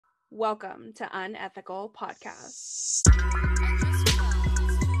Welcome to Unethical Podcast.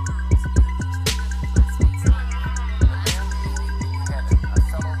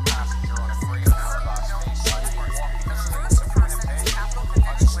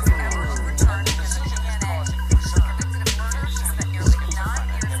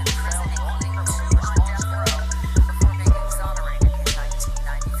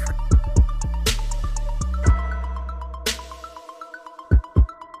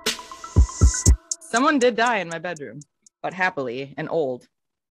 Someone did die in my bedroom, but happily and old.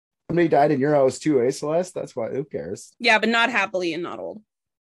 Somebody died in your house too, eh, Celeste? That's why. Who cares? Yeah, but not happily and not old.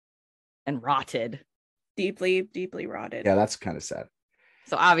 And rotted. Deeply, deeply rotted. Yeah, that's kind of sad.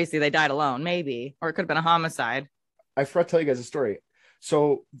 So obviously they died alone, maybe. Or it could have been a homicide. I forgot to tell you guys a story.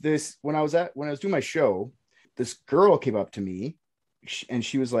 So when I was doing my show, this girl came up to me and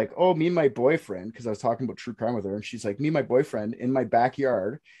she was like, "Oh, me and my boyfriend," because I was talking about true crime with her, and she's like, "Me and my boyfriend in my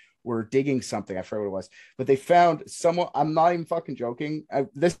backyard were digging something." I forgot what it was, but they found someone. I'm not even fucking joking.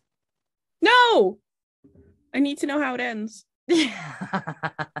 No, I need to know how it ends.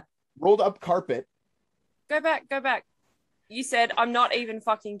 Rolled up carpet. Go back. You said I'm not even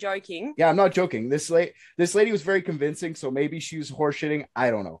fucking joking. Yeah, I'm not joking. This lady was very convincing, so maybe she was horseshitting.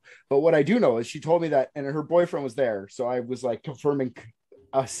 I don't know. But what I do know is she told me that, and her boyfriend was there, so I was like confirming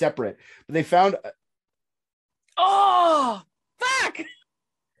a separate. But they found. Oh, fuck!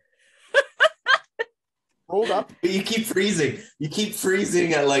 Rolled up. You keep freezing. You keep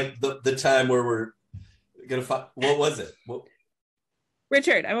freezing at like the time where we're gonna find. What was it? What?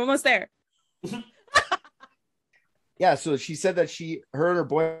 Richard, I'm almost there. Yeah, so she said that her and her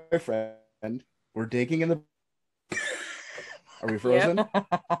boyfriend were digging in the. Are we frozen?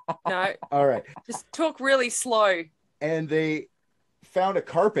 No. All right. Just talk really slow. And they found a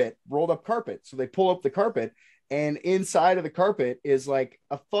carpet, rolled up carpet. So they pull up the carpet, and inside of the carpet is like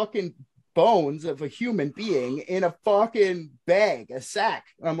a fucking bones of a human being in a fucking bag, a sack.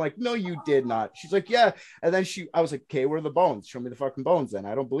 And I'm like, "No, you did not." She's like, "Yeah." And then I was like, "Okay, where are the bones? Show me the fucking bones then.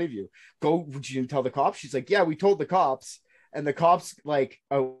 I don't believe you. Would you tell the cops?" She's like, "Yeah, we told the cops." And the cops like,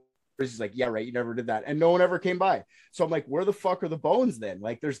 "Oh," she's like, "Yeah, right. You never did that." And no one ever came by. So I'm like, "Where the fuck are the bones then?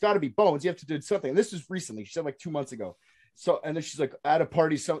 Like, there's got to be bones. You have to do something." And this was recently. She said like 2 months ago. So, and then she's like, "At a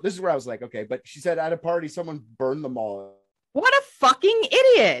party." So this is where I was like, "Okay," but she said at a party, someone burned them all. What a fucking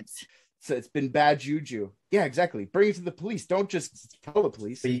idiot. So it's been bad juju. Yeah, exactly. Bring it to the police. Don't just tell the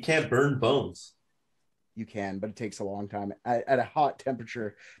police. But you can't burn bones. You can, but it takes a long time at a hot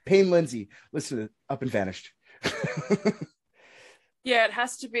temperature. Payne Lindsay, listen to Up and Vanished. Yeah, it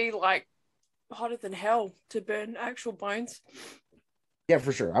has to be like hotter than hell to burn actual bones. Yeah,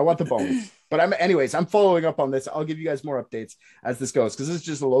 for sure. I want the bones. But I'm following up on this. I'll give you guys more updates as this goes, because this is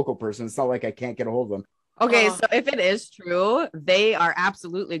just a local person. It's not like I can't get a hold of them. Okay, so if it is true, they are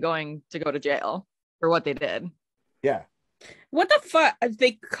absolutely going to go to jail for what they did. Yeah. What the fuck?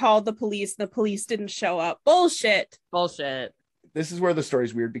 They called the police. The police didn't show up. Bullshit. This is where the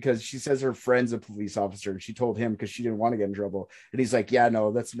story's weird, because she says her friend's a police officer and she told him because she didn't want to get in trouble. And he's like, "Yeah,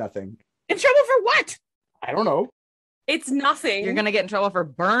 no, that's nothing." In trouble for what? I don't know. It's nothing. You're going to get in trouble for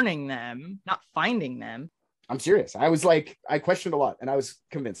burning them, not finding them. I'm serious. I was like, I questioned a lot and I was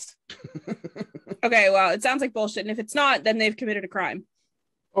convinced. Okay, well, it sounds like bullshit. And if it's not, then they've committed a crime.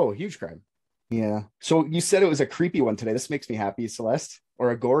 Oh, huge crime. Yeah. So you said it was a creepy one today. This makes me happy, Celeste.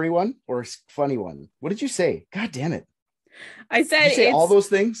 Or a gory one or a funny one. What did you say? God damn it. I said Did you say it's all those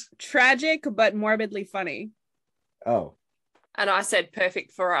things? tragic, but morbidly funny. Oh. And I said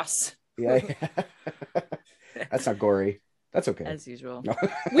perfect for us. Yeah. That's not gory. That's okay. As usual. No.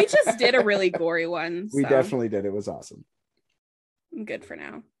 We just did a really gory one. We so definitely did. It was awesome. I'm good for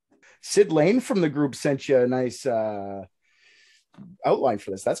now. Sid Lane from the group sent you a nice outline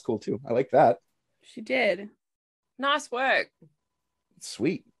for this. That's cool too. I like that. She did. Nice work.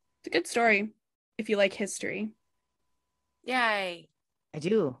 Sweet. It's a good story if you like history. Yay. I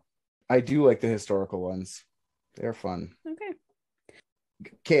do. I do like the historical ones. They're fun. Okay.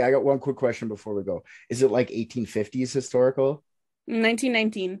 Okay, I got one quick question before we go. Is it like 1850s historical?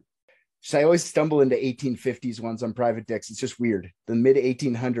 1919. So I always stumble into 1850s ones on Private Dicks. It's just weird. The mid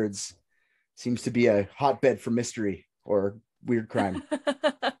 1800s seems to be a hotbed for mystery or weird crime.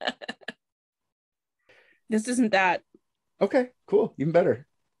 This isn't that. Okay, cool. Even better.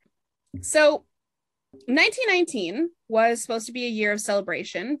 So 1919 was supposed to be a year of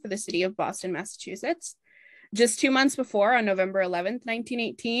celebration for the city of Boston, Massachusetts. Just 2 months before, on November 11th,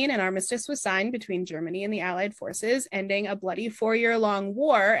 1918, an armistice was signed between Germany and the Allied forces, ending a bloody 4-year-long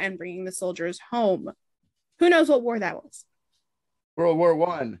war and bringing the soldiers home. Who knows what war that was? World War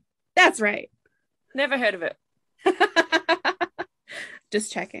I. That's right. Never heard of it.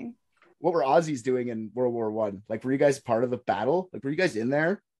 Just checking. what were Aussies doing in World War One? Like, were you guys part of the battle? Like, were you guys in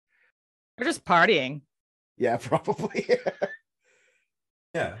there? We're just partying. Yeah, probably.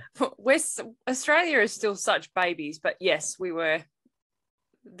 Yeah. Australia is still such babies, but yes, we were.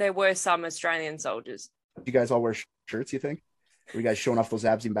 There were some Australian soldiers. You guys all wear shirts, you think? Were you guys showing off those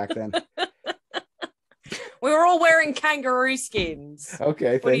abs even back then? We were all wearing kangaroo skins.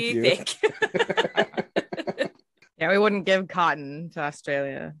 Okay, What do you think? Yeah, we wouldn't give cotton to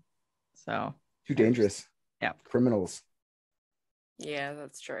Australia. So Too dangerous. Yeah. Criminals. Yeah,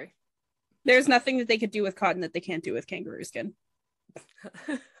 that's true. There's nothing that they could do with cotton that they can't do with kangaroo skin.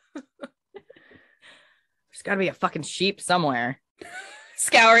 there's got to be a fucking sheep somewhere.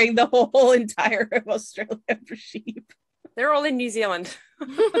 Scouring the whole entire of Australia for sheep. They're all in New Zealand.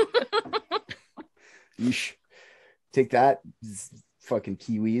 Yeesh. Take that, fucking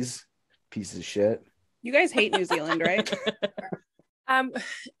Kiwis. Pieces of shit. You guys hate New Zealand, right?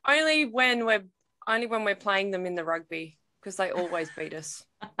 Only when we're playing them in the rugby, because they always beat us.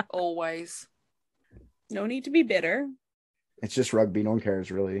 Always. No need to be bitter. It's just rugby. No one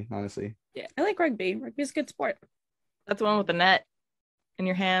cares, really, honestly. Yeah, I like rugby. Rugby is a good sport. That's the one with the net in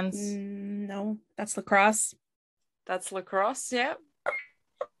your hands. No, that's lacrosse. That's lacrosse, yeah.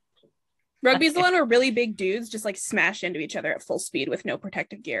 Rugby's the one where really big dudes just like smash into each other at full speed with no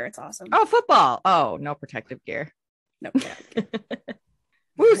protective gear. It's awesome. Oh, football. Oh, no protective gear. No.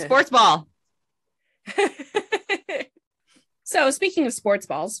 Woo, sports ball. So speaking of sports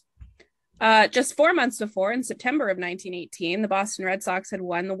balls, just 4 months before, in September of 1918, the Boston Red Sox had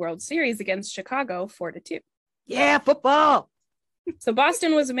won the World Series against Chicago 4-2. Yeah, football. So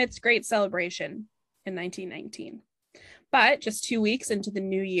Boston was amidst great celebration in 1919. But just 2 weeks into the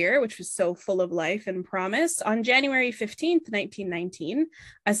new year, which was so full of life and promise, on January 15th, 1919,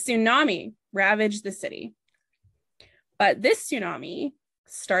 a tsunami ravaged the city. But this tsunami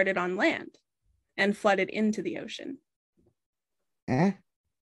started on land and flooded into the ocean. Eh?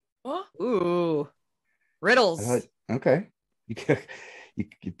 What? Ooh. Riddles. Okay. You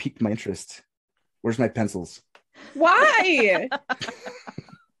piqued my interest. Where's my pencils? Why?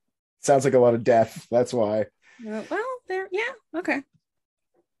 Sounds like a lot of death. That's why. Well, there, yeah, okay.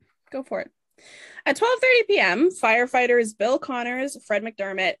 Go for it. At 12:30 p.m., firefighters Bill Connors, Fred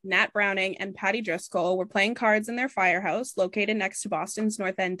McDermott, Nat Browning, and Patty Driscoll were playing cards in their firehouse located next to Boston's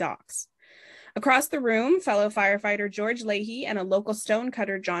North End docks. Across the room, fellow firefighter George Leahy and a local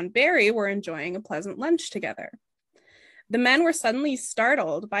stonecutter John Barry were enjoying a pleasant lunch together. The men were suddenly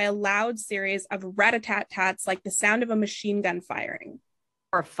startled by a loud series of rat-a-tat-tats like the sound of a machine gun firing.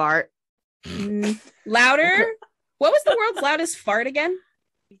 Or a fart. Louder? What was the world's loudest fart again?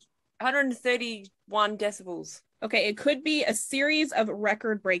 131 decibels. Okay, it could be a series of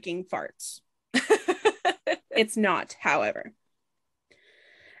record-breaking farts. It's not, however.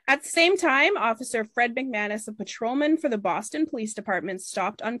 At the same time, Officer Fred McManus, a patrolman for the Boston Police Department,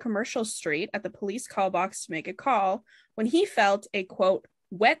 stopped on Commercial Street at the police call box to make a call when he felt a, quote,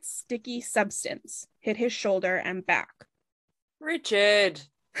 wet, sticky substance hit his shoulder and back. Richard.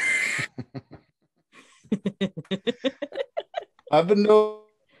 I've been no.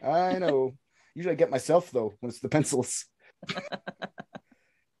 I know. Usually I get myself though when it's the pencils.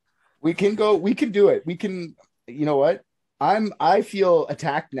 We can do it. We can. You know what? I feel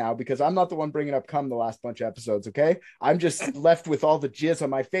attacked now because I'm not the one bringing up cum the last bunch of episodes. Okay, I'm just left with all the jizz on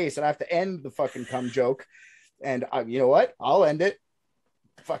my face, and I have to end the fucking cum joke. And you know what? I'll end it.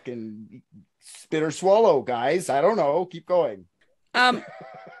 Fucking spit or swallow, guys. I don't know. Keep going.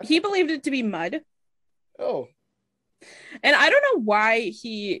 He believed it to be mud. Oh. And I don't know why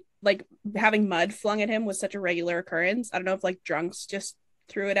he, like, having mud flung at him was such a regular occurrence. I don't know if, like, drunks just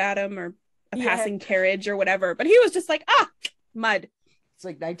threw it at him or a passing carriage or whatever. But he was just like, mud. It's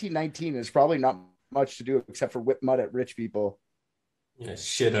like 1919. There's probably not much to do except for whip mud at rich people. Yeah,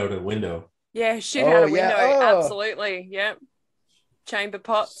 shit out a window. Yeah, shit out a window. Oh. Absolutely. Yep. Chamber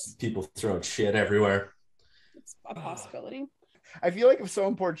pots. People throwing shit everywhere. It's a possibility. I feel like if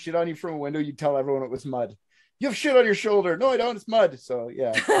someone poured shit on you from a window, you'd tell everyone it was mud. You have shit on your shoulder. No, I don't. It's mud. So,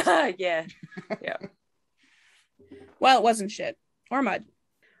 yeah. Yeah. Yeah. Well, it wasn't shit or mud.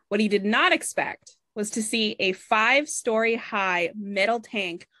 What he did not expect was to see a 5-story high metal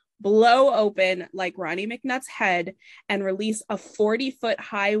tank blow open like Ronnie McNutt's head and release a 40-foot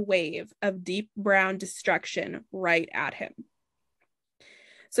high wave of deep brown destruction right at him.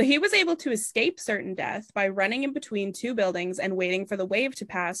 So he was able to escape certain death by running in between 2 buildings and waiting for the wave to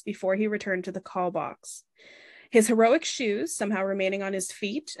pass before he returned to the call box. His heroic shoes somehow remaining on his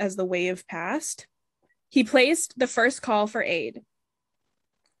feet as the wave passed. He placed the first call for aid.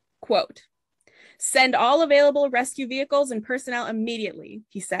 Quote, "Send all available rescue vehicles and personnel immediately,"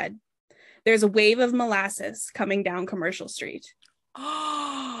 he said. There's a wave of molasses coming down Commercial Street.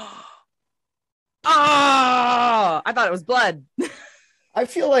 Oh, I thought it was blood. I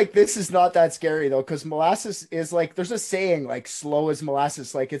feel like this is not that scary though, because molasses is like, there's a saying like slow as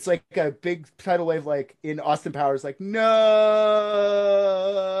molasses. Like it's like a big tidal wave, like in Austin Powers, like no.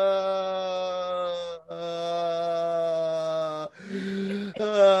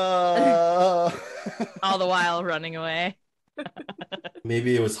 All the while running away.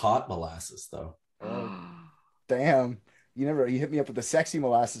 Maybe it was hot molasses though. Oh, damn. You hit me up with the sexy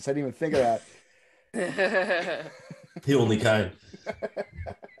molasses. I didn't even think of that. The only kind.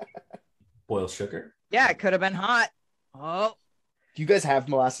 Boil sugar. Yeah, it could have been hot. Oh, Do you guys have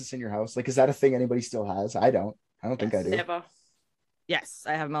molasses in your house? Like, is that a thing anybody still has? I don't think I do. Never. yes,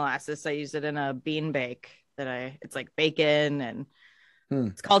 I have molasses. I use it in a bean bake it's like bacon, and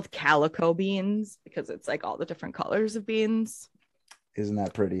it's called calico beans because it's like all the different colors of beans. Isn't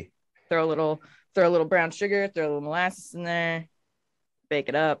that pretty? Throw a little brown sugar, throw a little molasses in there, bake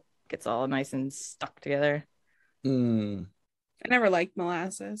it up, gets all nice and stuck together. Mm, I never liked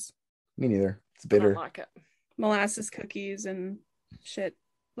molasses. me neither. It's I bitter. don't like it. Molasses cookies and shit.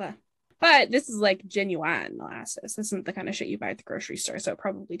 Blah. But this is like genuine molasses. This isn't the kind of shit you buy at the grocery store, so it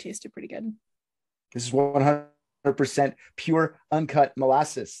probably tasted pretty good. This is 100% pure, uncut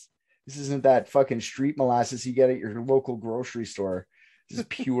molasses. This isn't that fucking street molasses you get at your local grocery store. This is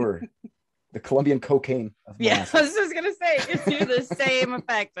pure. The Colombian cocaine of molasses. Yeah, I was just gonna say it gives you the same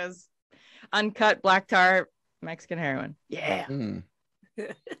effect as uncut black tar Mexican heroin. Yeah. Mm.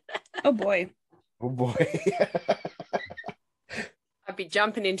 Oh boy. Oh boy. I'd be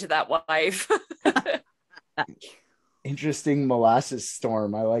jumping into that wave. Interesting molasses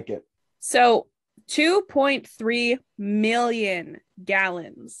storm. I like it. So 2.3 million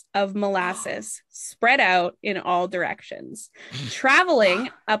gallons of molasses spread out in all directions, traveling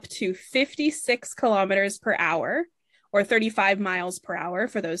up to 56 kilometers per hour or 35 miles per hour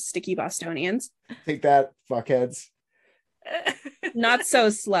for those sticky Bostonians. Take that, fuckheads. Not so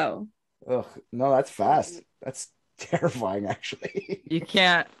slow. Ugh, no, that's fast. That's terrifying, actually. You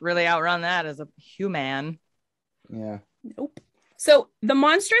can't really outrun that as a human. Yeah. Nope. So the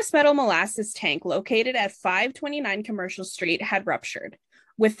monstrous metal molasses tank located at 529 Commercial Street had ruptured.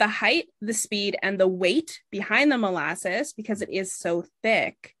 With the height, the speed, and the weight behind the molasses, because it is so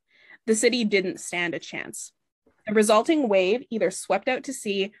thick, the city didn't stand a chance. The resulting wave either swept out to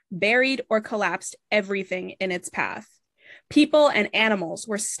sea, buried, or collapsed everything in its path. People and animals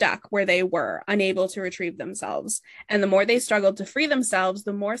were stuck where they were, unable to retrieve themselves. And the more they struggled to free themselves,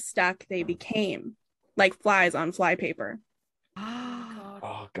 the more stuck they became, like flies on flypaper.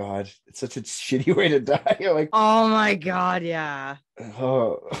 Oh God, it's such a shitty way to die. You're like, Oh my god, yeah.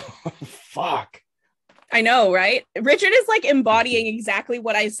 oh, fuck. I know, right? Richard is like embodying exactly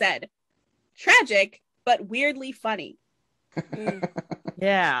what I said. Tragic, but weirdly funny.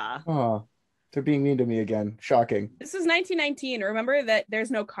 Yeah. Oh, they're being mean to me again. Shocking. This is 1919. Remember that there's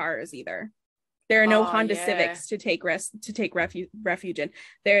no cars either. There are no Honda Civics to take refuge in.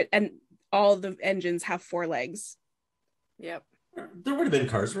 There, and all the engines have 4 legs. Yep. There would have been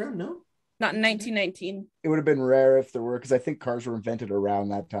cars around, no? Not in 1919. It would have been rare if there were, because I think cars were invented around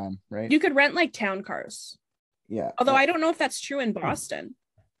that time, right? You could rent like town cars. Yeah. Although I don't know if that's true in Boston.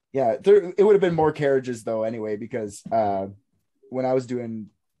 Yeah, it would have been more carriages though, anyway, because when I was doing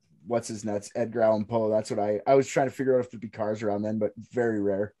what's his nuts, Edgar Allan Poe, that's what I was trying to figure out if there'd be cars around then, but very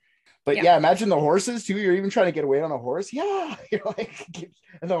rare. But yeah, imagine the horses too. You're even trying to get away on a horse. Yeah, you're like,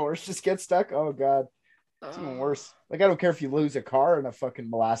 and the horse just gets stuck. Oh God, it's even worse. Like I don't care if you lose a car in a fucking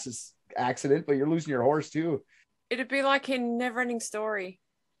molasses accident, but you're losing your horse too. It'd be like in Neverending Story.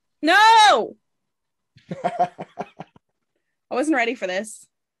 No, I wasn't ready for this.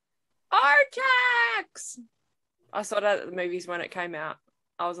 Artax! I saw that at the movies when it came out.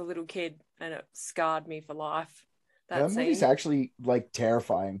 I was a little kid and it scarred me for life. That movie's actually like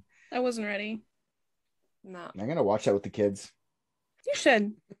terrifying. I wasn't ready. No. I'm gonna watch that with the kids. You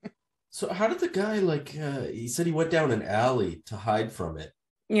should. So how did the guy he said he went down an alley to hide from it.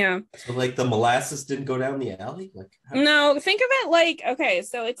 Yeah. So like the molasses didn't go down the alley? No, think of it like, okay,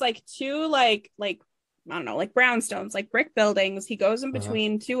 so it's like 2 like I don't know, like brownstones, like brick buildings. He goes in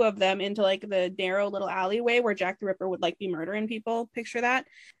between 2 of them into like the narrow little alleyway where Jack the Ripper would like be murdering people. Picture that.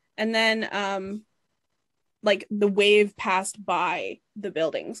 And then like the wave passed by the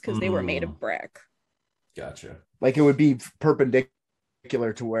buildings because they were made of brick. Gotcha. Like it would be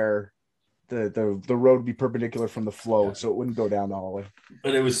perpendicular to where the road would be perpendicular from the flow, so it wouldn't go down the hallway.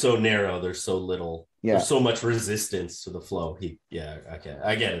 But it was so narrow. There's so little. Yeah. There's so much resistance to the flow. Okay,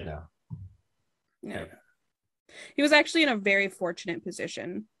 I get it now. Yeah. He was actually in a very fortunate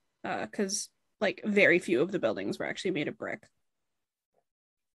position because like very few of the buildings were actually made of brick.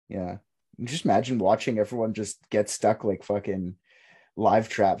 Yeah. Just imagine watching everyone just get stuck like fucking live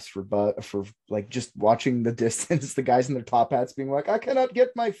traps for like just watching the distance, the guys in their top hats being like, I cannot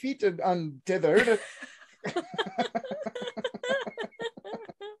get my feet untethered.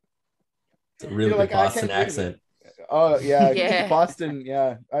 It's a really good Boston accent. Oh yeah. Yeah. Boston.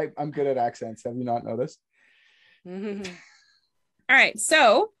 Yeah. I'm good at accents. Have you not noticed? All right.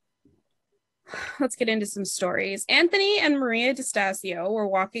 So let's get into some stories. Anthony and Maria DeStasio were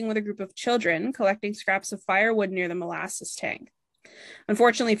walking with a group of children collecting scraps of firewood near the molasses tank.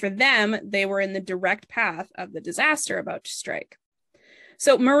 Unfortunately for them, they were in the direct path of the disaster about to strike.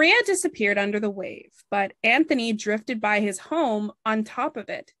 So Maria disappeared under the wave, but Anthony drifted by his home on top of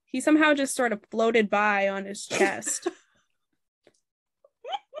it. He somehow just sort of floated by on his chest.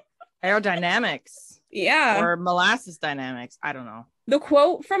 Aerodynamics. Yeah. Or molasses dynamics. I don't know. The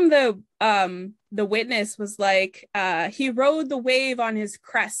quote from the witness was like, he rode the wave on his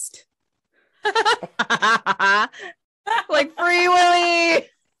crest. Like Free Willy.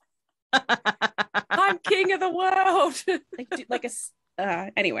 I'm king of the world.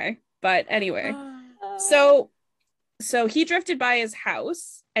 Anyway. So he drifted by his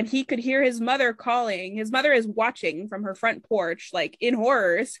house and he could hear his mother calling. His mother is watching from her front porch, like in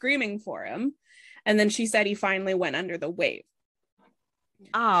horror, screaming for him. And then she said he finally went under the wave.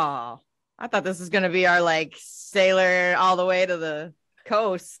 Oh, I thought this was going to be our like sailor all the way to the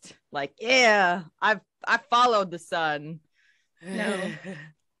coast. Like, yeah, I followed the sun. No,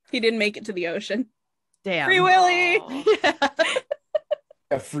 he didn't make it to the ocean. Damn. Free Willy.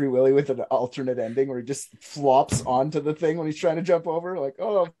 A Free Willy with an alternate ending where he just flops onto the thing when he's trying to jump over, like,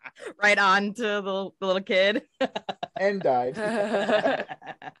 oh, right on to the little kid. And died.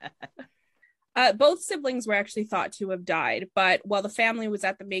 Both siblings were actually thought to have died, but while the family was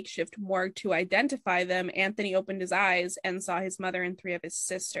at the makeshift morgue to identify them, Anthony opened his eyes and saw his mother and 3 of his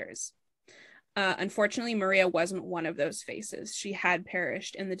sisters. Unfortunately, Maria wasn't one of those faces. She had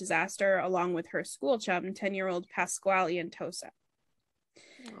perished in the disaster along with her school chum, 10-year-old Pasquale and Tosa.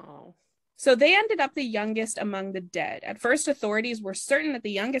 Oh. So they ended up the youngest among the dead. At first, authorities were certain that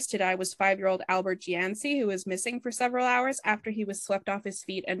the youngest to die was 5-year-old Albert Gianci, who was missing for several hours after he was swept off his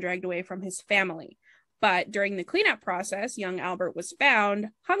feet and dragged away from his family. But during the cleanup process, young Albert was found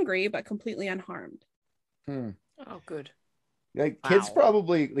hungry but completely unharmed. Oh, good. Like Wow.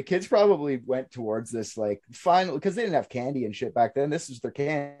 the kids probably went towards this like finally, because they didn't have candy and shit back then. This is their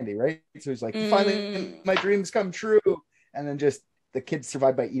candy, right? So he's like, finally my dreams come true, and then just the kid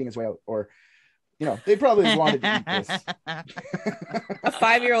survived by eating his way out, or they probably wanted to eat this. A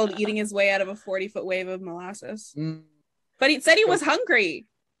 5-year-old eating his way out of a 40-foot wave of molasses. But he said he was hungry.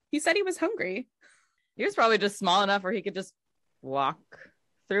 He was probably just small enough where he could just walk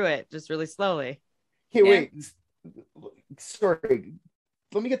through it just really slowly. Hey, wait. Sorry.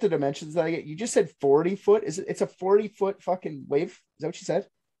 Let me get the dimensions that I get. You just said 40 foot. It's a 40-foot fucking wave? Is that what you said?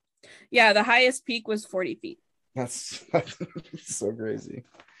 Yeah, the highest peak was 40 feet. That's so crazy.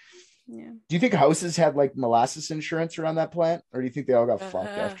 Yeah. Do you think houses had like molasses insurance around that plant, or do you think they all got fucked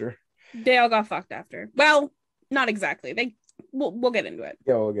after? They all got fucked after. Well, not exactly. We'll get into it.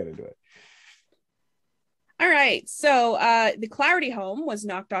 Yeah, we'll get into it. All right. So the Clarity home was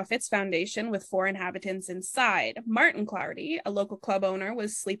knocked off its foundation with 4 inhabitants inside. Martin Clarity, a local club owner,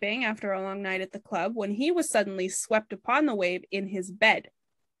 was sleeping after a long night at the club when he was suddenly swept upon the wave in his bed.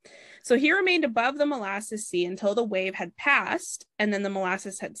 So he remained above the molasses sea until the wave had passed and then the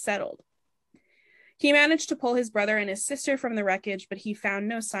molasses had settled. He managed to pull his brother and his sister from the wreckage, but he found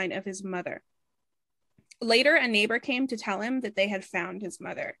no sign of his mother. Later, a neighbor came to tell him that they had found his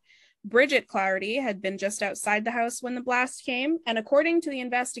mother. Bridget Clarity had been just outside the house when the blast came, and according to the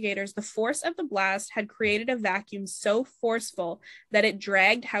investigators, the force of the blast had created a vacuum so forceful that it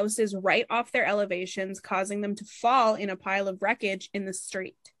dragged houses right off their elevations, causing them to fall in a pile of wreckage in the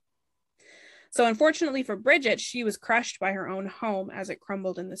street. So unfortunately for Bridget, she was crushed by her own home as it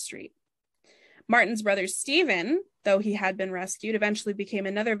crumbled in the street. Martin's brother Stephen, though he had been rescued, eventually became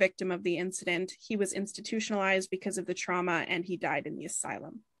another victim of the incident. He was institutionalized because of the trauma, and he died in the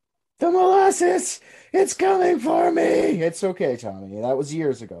asylum. The molasses, it's coming for me. It's okay, Tommy. That was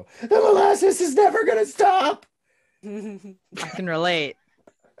years ago. The molasses is never going to stop. I can relate.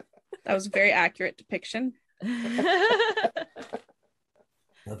 That was a very accurate depiction.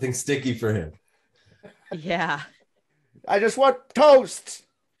 Nothing sticky for him. Yeah. I just want toast.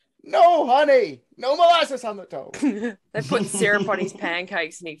 No honey. No molasses on the toast. They put syrup on his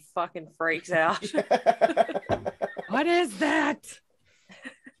pancakes and he fucking freaks out. What is that?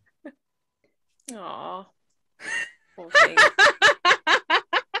 Aw. Poor thing.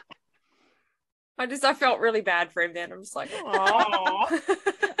 I felt really bad for him then. I'm just like, oh.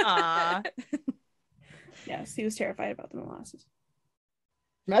 Yes, he was terrified about the molasses.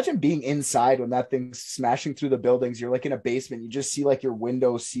 Imagine being inside when that thing's smashing through the buildings. You're like in a basement. You just see like your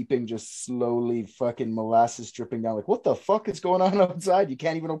window seeping, just slowly fucking molasses dripping down. Like, what the fuck is going on outside? You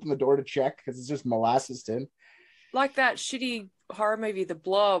can't even open the door to check because it's just molasses tin. Like that shitty horror movie, The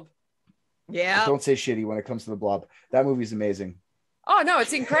Blob. Yeah. Don't say shitty when it comes to The Blob. That movie's amazing. Oh, no,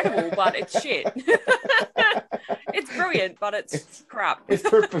 it's incredible, but it's shit. It's brilliant, but it's crap. It's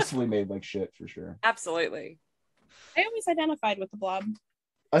purposefully made like shit for sure. Absolutely. I always identified with the Blob.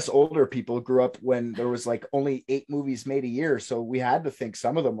 Us older people grew up when there was like only 8 movies made a year, so we had to think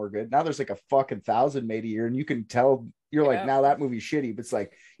some of them were good. Now there's like a fucking 1,000 made a year, and you can tell you're like, now that movie's shitty, but it's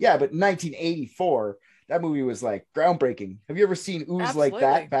like, yeah, but 1984, that movie was like groundbreaking. Have you ever seen ooze like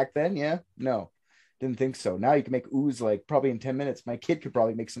that back then? Yeah, no, didn't think so. Now you can make ooze like probably in 10 minutes. My kid could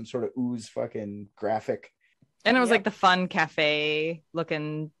probably make some sort of ooze fucking graphic. And it was like the fun cafe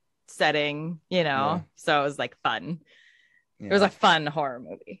looking setting, you know, so it was like fun. Yeah. It was a fun horror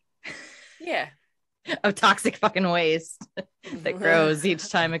movie. Yeah. Of toxic fucking waste that grows each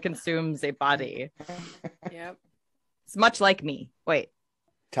time it consumes a body. Yep. It's much like me. Wait.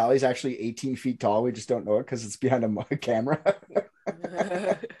 Tally's actually 18 feet tall. We just don't know it because it's behind a camera.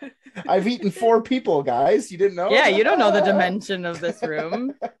 I've eaten 4 people, guys. You didn't know? Yeah, you don't know the dimension of this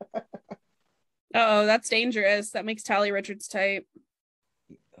room. Oh, that's dangerous. That makes Tally Richards type.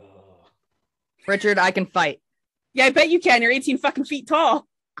 Richard, I can fight. Yeah, I bet you can. You're 18 fucking feet tall.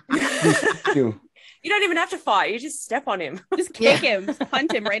 You don't even have to fight. You just step on him. Just kick him. Just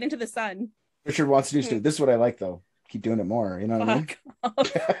punt him right into the sun. Richard wants to do this. This is what I like, though. Keep doing it more. You know what I mean?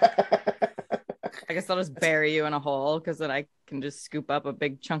 I guess I'll just bury you in a hole because then I can just scoop up a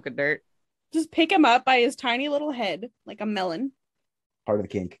big chunk of dirt. Just pick him up by his tiny little head, like a melon. Part of the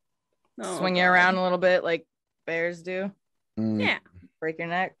kink. Oh, swing you around a little bit like bears do. Yeah. Break your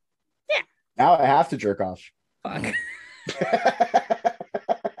neck. Yeah. Now I have to jerk off. Fuck.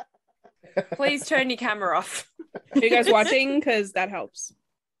 Please turn your camera off. Are you guys watching? Because that helps.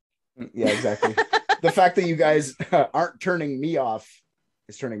 Yeah, exactly. The fact that you guys aren't turning me off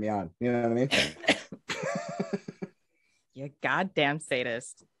is turning me on. You know what I mean? You goddamn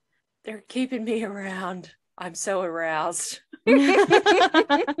sadist. They're keeping me around. I'm so aroused.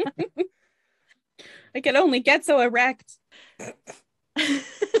 I can only get so erect.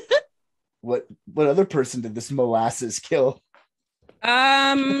 What other person did this molasses kill?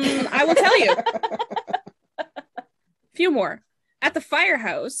 I will tell you. A few more. At the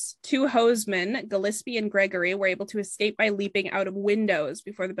firehouse, 2 hosemen, Gillespie and Gregory, were able to escape by leaping out of windows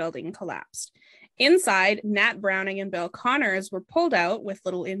before the building collapsed. Inside, Nat Browning and Bill Connors were pulled out with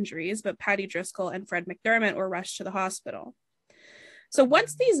little injuries, but Patty Driscoll and Fred McDermott were rushed to the hospital. So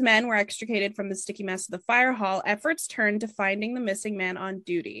once these men were extricated from the sticky mess of the fire hall, efforts turned to finding the missing man on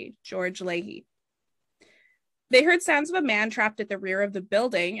duty, George Leahy. They heard sounds of a man trapped at the rear of the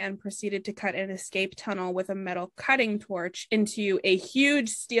building and proceeded to cut an escape tunnel with a metal cutting torch into a huge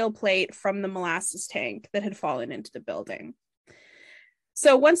steel plate from the molasses tank that had fallen into the building.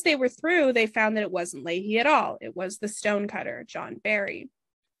 So once they were through, they found that it wasn't Leahy at all. It was the stonecutter, John Barry.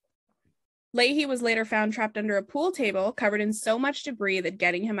 Leahy was later found trapped under a pool table, covered in so much debris that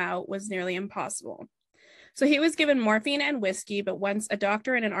getting him out was nearly impossible. So he was given morphine and whiskey, but once a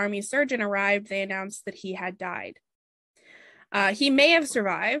doctor and an army surgeon arrived, they announced that he had died. He may have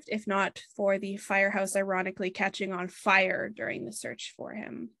survived, if not for the firehouse ironically catching on fire during the search for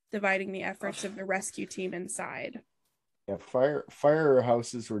him, dividing the efforts of the rescue team inside. Yeah,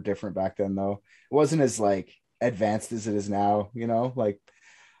 firehouses were different back then, though. It wasn't as like advanced as it is now, you know, like.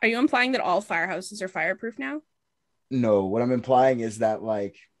 Are you implying that all firehouses are fireproof now? No, what I'm implying is that,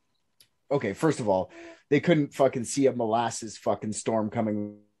 like, okay, first of all, they couldn't fucking see a molasses fucking storm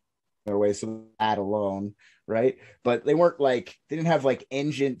coming their way, so that alone, right? But they weren't like, they didn't have like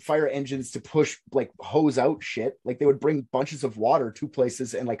fire engines to push like hose out shit. Like they would bring bunches of water to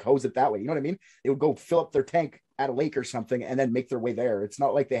places and like hose it that way. You know what I mean? They would go fill up their tank at a lake or something and then make their way there. It's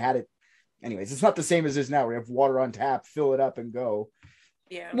not like they had it. Anyways, it's not the same as it is now. We have water on tap, fill it up and go.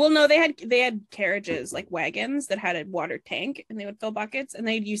 Yeah. Well, no, they had carriages, like wagons that had a water tank, and they would fill buckets, and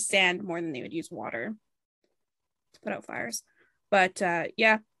they'd use sand more than they would use water to put out fires. But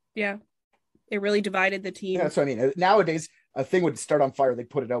yeah, they really divided the team. Yeah, that's what I mean. Nowadays, a thing would start on fire, they'd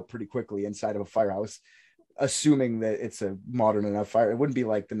put it out pretty quickly inside of a firehouse, assuming that it's a modern enough fire. It wouldn't be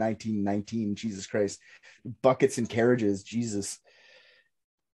like the 1919, Jesus Christ, buckets and carriages, Jesus.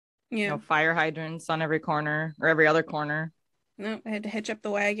 Yeah, fire hydrants on every corner or every other corner. No, I had to hitch up the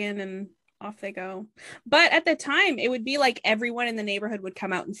wagon and off they go. But at the time, it would be like everyone in the neighborhood would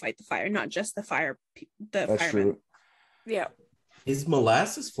come out and fight the fire, not just the That's firemen. true. Yeah. Is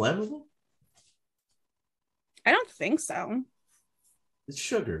molasses flammable? I don't think so. It's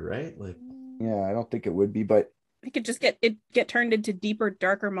sugar, right? Like, Yeah, I don't think it would be, but It could just get turned into deeper,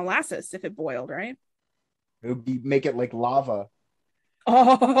 darker molasses if it boiled, right? it would be make it like lava.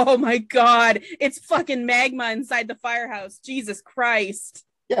 Oh my God. It's fucking magma inside the firehouse. Jesus Christ.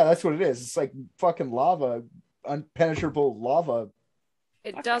 Yeah, that's what it is. It's like fucking lava, unpenetrable lava.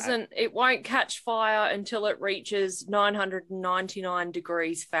 It won't catch fire until it reaches 999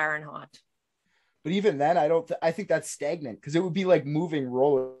 degrees Fahrenheit. But even then, I think that's stagnant because it would be like moving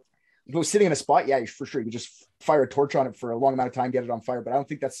roller. If it was sitting in a spot, yeah, for sure. You could just fire a torch on it for a long amount of time, get it on fire. But I don't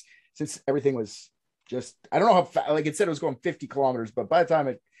think that's, since everything was just, I don't know how fast, like it said it was going 50 kilometers, but by the time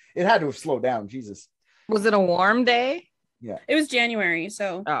it had to have slowed down. Jesus. Was it a warm day? Yeah. It was January,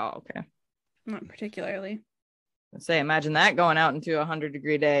 so Oh, okay. not particularly. Say, imagine that going out into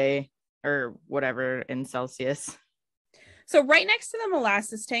 100-degree day or whatever in Celsius. So right next to the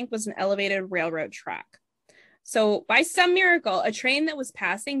molasses tank was an elevated railroad track. So by some miracle, a train that was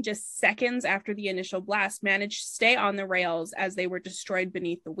passing just seconds after the initial blast managed to stay on the rails as they were destroyed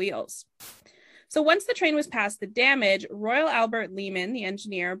beneath the wheels. So once the train was past the damage, Royal Albert Lehman, the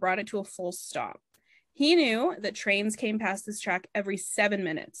engineer, brought it to a full stop. He knew that trains came past this track every 7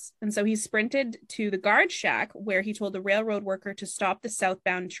 minutes, and so he sprinted to the guard shack where he told the railroad worker to stop the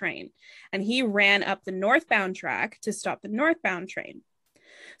southbound train, and he ran up the northbound track to stop the northbound train.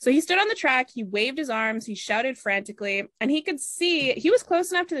 So he stood on the track, he waved his arms, he shouted frantically, and he was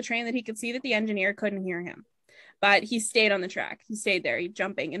close enough to the train that he could see that the engineer couldn't hear him. But he stayed on the track. He stayed there,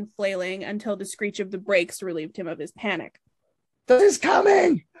 jumping and flailing until the screech of the brakes relieved him of his panic. This is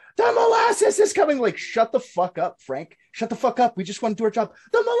coming. The molasses is coming. Like, shut the fuck up, Frank. Shut the fuck up. We just want to do our job.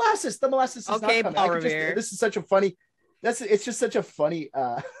 The molasses is okay, not Paul coming. Revere. This is such a funny. It's just such a funny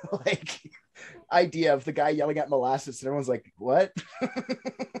like idea of the guy yelling at molasses, and everyone's like, "What?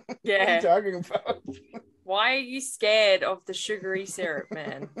 Yeah. What are you talking about?" Why are you scared of the sugary syrup,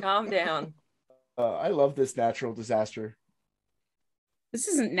 man? Calm down. I love this natural disaster. This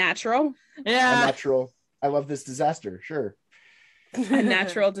isn't natural. Yeah. Unnatural. I love this disaster. Sure.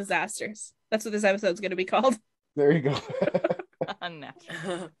 Unnatural disasters. That's what this episode's going to be called. There you go.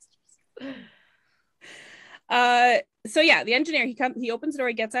 Unnatural. So yeah, the engineer, he opens the door,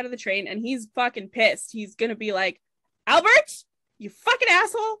 he gets out of the train, and he's fucking pissed. He's gonna be like, Albert, you fucking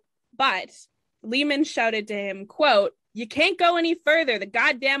asshole. But Lehman shouted to him, quote, "You can't go any further. The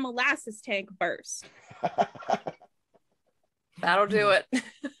goddamn molasses tank burst." That'll do it.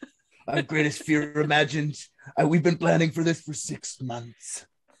 Our greatest fear imagined. We've been planning for this for 6 months.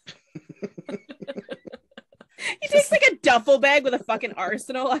 He takes like a duffel bag with a fucking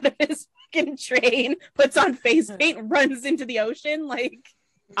arsenal out of his fucking train, puts on face paint, runs into the ocean. Like,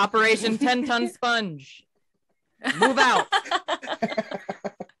 Operation 10-ton sponge. Move out.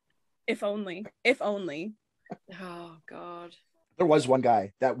 if only. Oh God. There was one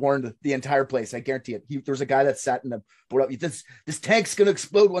guy that warned the entire place. I guarantee it. There was a guy that sat in the boat up. This tank's gonna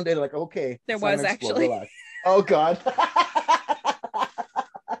explode one day. They're like, okay. There it's not was gonna explode. actually. Relax. Oh God.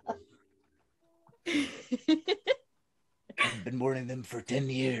 I've been warning them for 10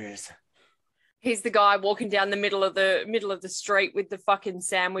 years. He's the guy walking down the middle of the street with the fucking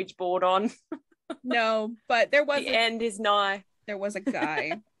sandwich board on. No, but there was The end is nigh. there was a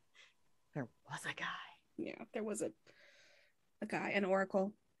guy. There was a guy. Yeah, there was a guy, an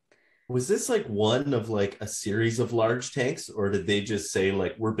oracle. was this like one of like a series of large tanks, or did they just say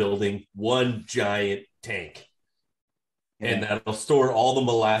like, we're building one giant tank and that'll store all the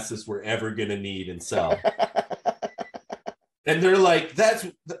molasses we're ever gonna need and sell? And they're like,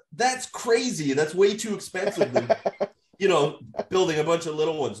 that's crazy. That's way too expensive than, building a bunch of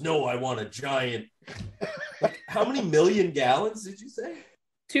little ones. No, I want a giant. Like, how many million gallons did you say?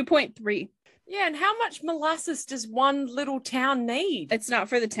 2.3. Yeah, and how much molasses does one little town need? It's not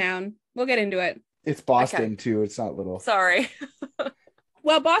for the town. We'll get into it. It's Boston Okay. too. It's not little. Sorry.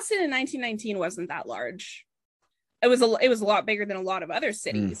 Well, Boston in 1919 wasn't that large. It was a lot bigger than a lot of other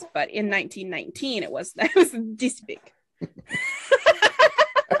cities, but in 1919 it was this big.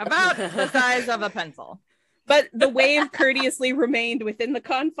 About the size of a pencil. But the wave courteously remained within the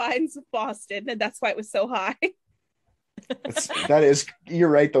confines of Boston, and that's why it was so high. You're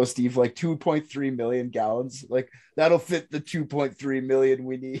right though, Steve. Like 2.3 million gallons. Like that'll fit the 2.3 million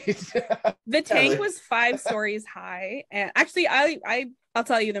we need. The tank was 5 stories high, and actually, I'll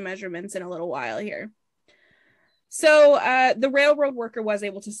tell you the measurements in a little while here. So the railroad worker was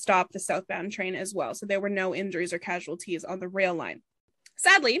able to stop the southbound train as well, so there were no injuries or casualties on the rail line.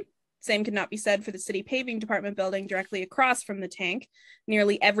 Sadly, Same could not be said for the city paving department building directly across from the tank.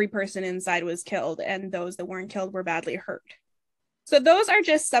 Nearly every person inside was killed, and those that weren't killed were badly hurt. So those are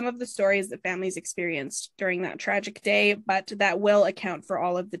just some of the stories that families experienced during that tragic day, but that will account for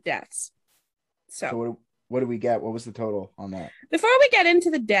all of the deaths. So what do we get? What was the total on that? Before we get into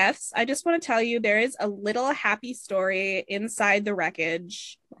the deaths, I just want to tell you there is a little happy story inside the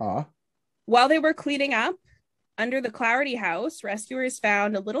wreckage. While they were cleaning up, under the Clarity house, rescuers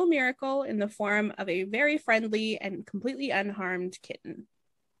found a little miracle in the form of a very friendly and completely unharmed kitten.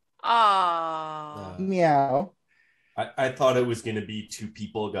 Meow. I thought it was going to be two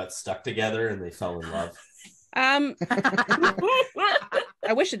people got stuck together and they fell in love. I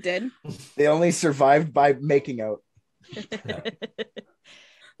wish it did. They only survived by making out. Yeah.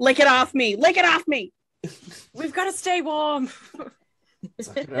 Lick it off me. Lick it off me. We've got to stay warm.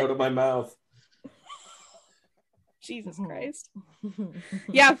 Suck it out of my mouth. Jesus Christ.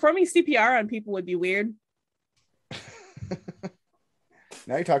 Yeah, performing CPR on people would be weird.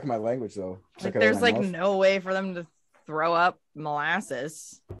 Now you're talking my language, though. Like, there's like no way for them to throw up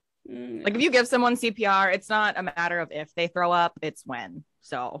molasses. Like, if you give someone CPR, it's not a matter of if they throw up, it's when.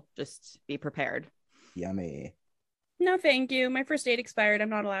 So just be prepared. Yummy. No, thank you. My first aid expired. I'm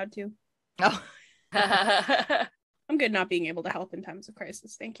not allowed to. Oh. I'm good not being able to help in times of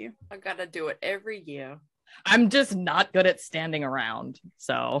crisis. Thank you. I gotta do it every year. I'm just not good at standing around.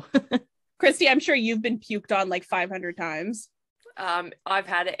 So, Christy, I'm sure you've been puked on like 500 times. I've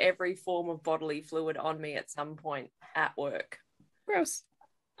had every form of bodily fluid on me at some point at work. Gross.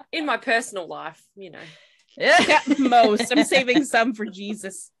 In my personal life, you know. Yeah, most. I'm saving some for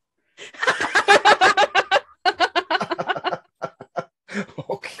Jesus.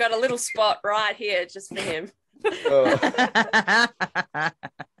 Okay. Got a little spot right here just for him.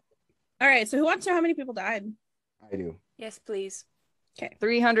 All right, so who wants to know how many people died? I do. Yes, please. Okay.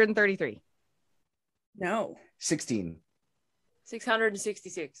 333. No. 16.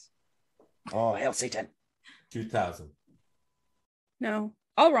 666. Oh, hail Satan. 2000. No.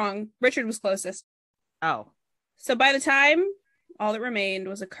 All wrong. Richard was closest. Oh. So by the time all that remained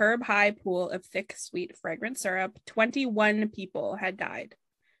was a curb-high pool of thick, sweet, fragrant syrup, 21 people had died,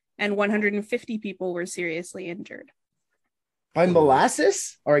 and 150 people were seriously injured. By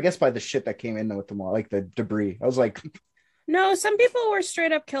molasses? Or I guess by the shit that came in with them all, like the debris. I was like... No, some people were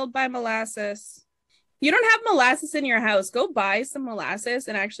straight up killed by molasses. You don't have molasses in your house. Go buy some molasses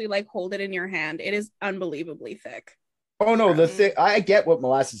and actually like hold it in your hand. It is unbelievably thick. Oh, no, the thing... I get what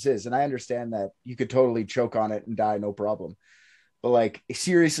molasses is, and I understand that you could totally choke on it and die, no problem. But like,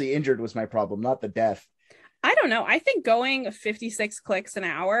 seriously injured was my problem, not the death. I don't know. I think going 56 clicks an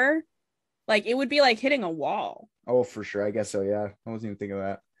hour, like it would be like hitting a wall. Oh, for sure. I guess so, yeah. I wasn't even thinking of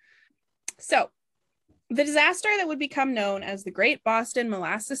that. So, the disaster that would become known as the Great Boston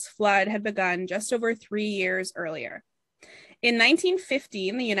Molasses Flood had begun just over 3 years earlier. In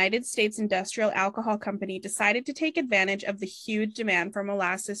 1915, the United States Industrial Alcohol Company decided to take advantage of the huge demand for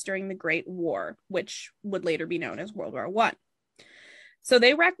molasses during the Great War, which would later be known as World War I. So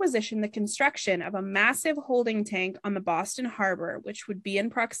they requisitioned the construction of a massive holding tank on the Boston Harbor, which would be in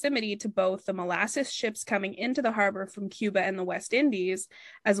proximity to both the molasses ships coming into the harbor from Cuba and the West Indies,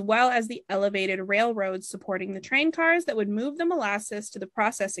 as well as the elevated railroads supporting the train cars that would move the molasses to the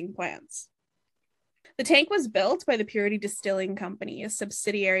processing plants. The tank was built by the Purity Distilling Company, a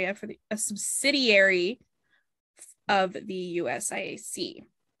subsidiary of the USIAC.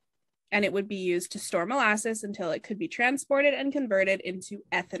 And it would be used to store molasses until it could be transported and converted into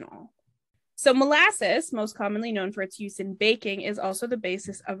ethanol. So molasses, most commonly known for its use in baking, is also the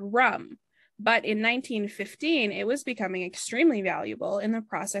basis of rum. But in 1915, it was becoming extremely valuable in the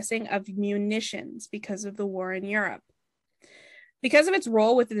processing of munitions because of the war in Europe. Because of its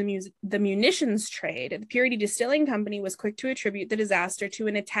role within the munitions trade, the Purity Distilling Company was quick to attribute the disaster to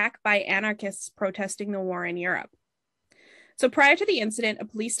an attack by anarchists protesting the war in Europe. So prior to the incident, a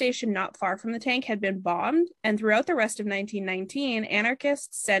police station not far from the tank had been bombed, and throughout the rest of 1919,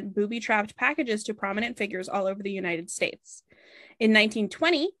 anarchists sent booby-trapped packages to prominent figures all over the United States. In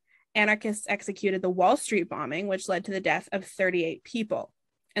 1920, anarchists executed the Wall Street bombing, which led to the death of 38 people.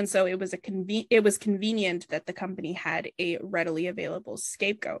 And so it was convenient that the company had a readily available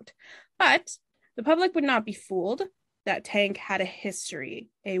scapegoat. But the public would not be fooled. That tank had a history,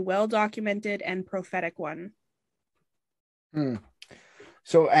 a well-documented and prophetic one.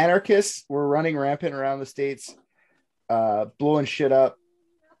 So anarchists were running rampant around the states, blowing shit up.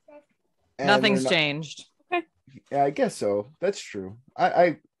 Nothing's changed. Okay. Yeah, I guess so. That's true.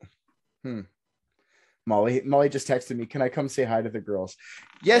 Molly just texted me. Can I come say hi to the girls?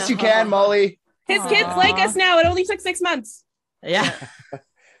 Yes, you can, Molly. His kids like us now. It only took 6 months. Yeah.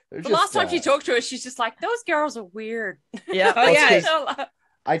 The last time she talked to her, she's just like, those girls are weird. Yeah. Oh, yeah.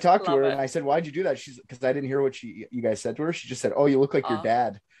 I talked to her Love and it. I said, "Why'd you do that?" She's because I didn't hear what you guys said to her. She just said, "Oh, you look like your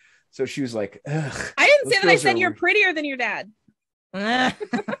dad." So she was like, "Ugh." I didn't say those that. I girls said are you're weird. prettier than your dad. Oh,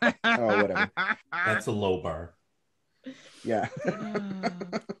 whatever. That's a low bar. Yeah.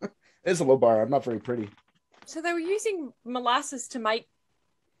 It's a low bar. I'm not very pretty. So they were using molasses to make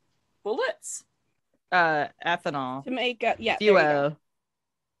bullets? Ethanol. To make there you go. Fuel.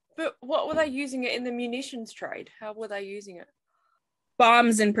 But what were they using it in the munitions trade? How were they using it?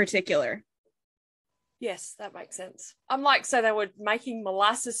 Bombs in particular. Yes, that makes sense. I'm like, so they were making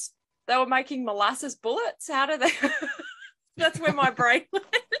molasses. They were making molasses bullets. How do they? That's where my brain went.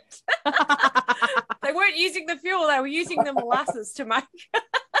 They weren't using the fuel. They were using the molasses to make.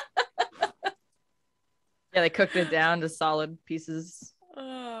 Yeah, they cooked it down to solid pieces.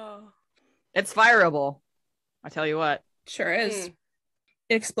 Oh. It's fireable. I tell you what. Sure is.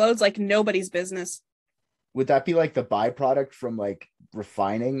 It explodes like nobody's business. Would that be like the byproduct from like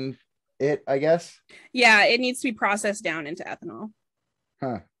refining it, I guess? Yeah, it needs to be processed down into ethanol.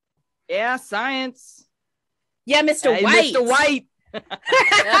 Huh. Yeah, science. Yeah, Mr. Hey, White. Mr. White.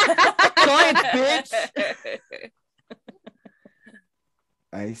 Science, bitch.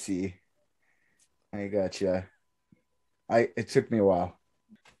 I see. I gotcha. It took me a while.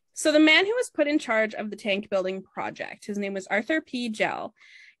 So the man who was put in charge of the tank building project, his name was Arthur P. Gell.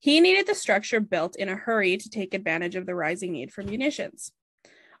 He needed the structure built in a hurry to take advantage of the rising need for munitions.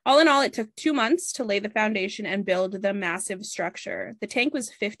 All in all, it took 2 months to lay the foundation and build the massive structure. The tank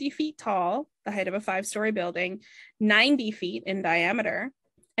was 50 feet tall, the height of a 5-story building, 90 feet in diameter,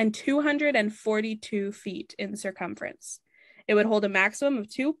 and 242 feet in circumference. It would hold a maximum of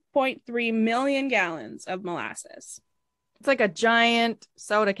 2.3 million gallons of molasses. It's like a giant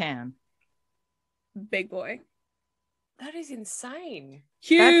soda can. Big boy. That is insane.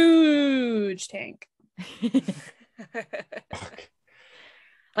 Huge tank.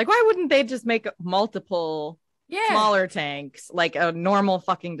 Like, why wouldn't they just make multiple smaller tanks like a normal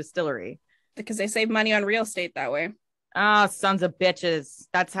fucking distillery? Because they save money on real estate that way. Ah, sons of bitches.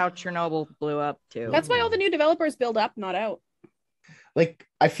 That's how Chernobyl blew up too. That's why all the new developers build up, not out. Like,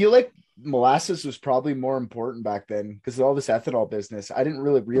 I feel like molasses was probably more important back then because of all this ethanol business. I didn't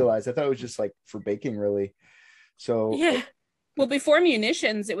really realize. I thought it was just like for baking, really. So Yeah. Well, before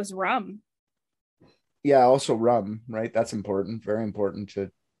munitions, it was rum. yeah, also rum, right? That's important. Very important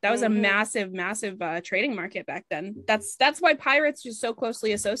to. That was a massive trading market back then. That's why pirates are so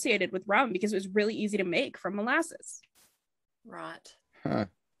closely associated with rum, because it was really easy to make from molasses. Right. Huh.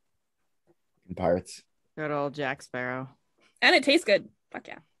 Pirates. Good old Jack Sparrow. And it tastes good. Fuck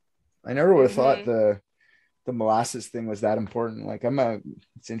yeah. I never would have thought the molasses thing was that important. Like,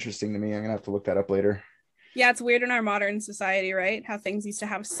 it's interesting to me. I'm gonna have to look that up later. Yeah, it's weird in our modern society, right? How things used to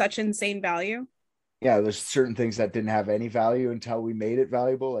have such insane value. Yeah, there's certain things that didn't have any value until we made it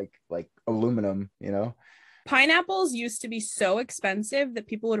valuable, like aluminum, you know. Pineapples used to be so expensive that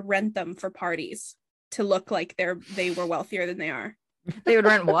people would rent them for parties to look like they were wealthier than they are. They would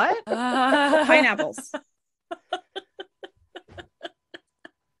rent what? Pineapples.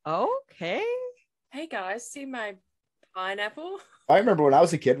 Okay. Hey guys, see my pineapple? I remember when I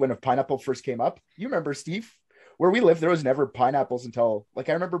was a kid, when a pineapple first came up. You remember, Steve? Where we lived, there was never pineapples until, like,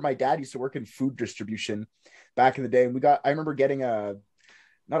 I remember my dad used to work in food distribution back in the day, and I remember getting not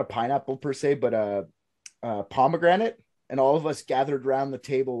a pineapple per se, but a pomegranate, and all of us gathered around the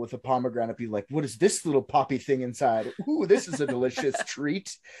table with a pomegranate, be like, what is this little poppy thing inside? Ooh, this is a delicious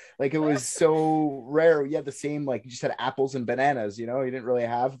treat. Like, it was so rare. You had the same, like, you just had apples and bananas, you know, you didn't really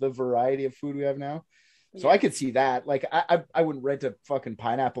have the variety of food we have now. So I could see that. Like, I wouldn't rent a fucking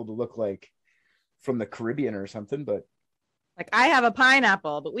pineapple to look like from the Caribbean or something, but like, I have a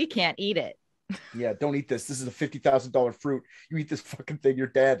pineapple, but we can't eat it. Yeah, don't eat this. This is a $50,000 fruit. You eat this fucking thing, you're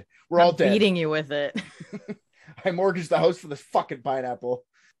dead. We're all dead. Beating you with it. I mortgaged the house for this fucking pineapple.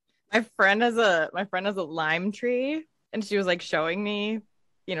 My friend has a lime tree, and she was like showing me,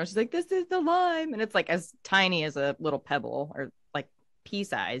 you know, she's like, this is the lime, and it's like as tiny as a little pebble or like pea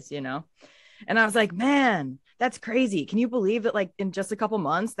size, you know. And I was like, man, that's crazy. Can you believe that, like, in just a couple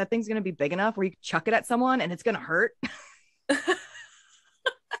months, that thing's gonna be big enough where you can chuck it at someone and it's gonna hurt?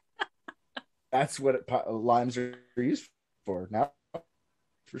 That's what limes are used for now,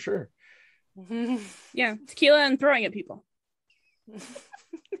 for sure. Yeah, tequila and throwing at people. I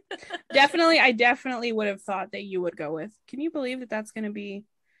definitely would have thought that you would go with. Can you believe that that's going to be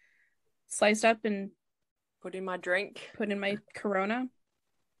sliced up and put in my drink, put in my Corona?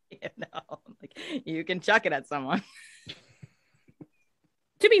 Yeah, no, like, you can chuck it at someone.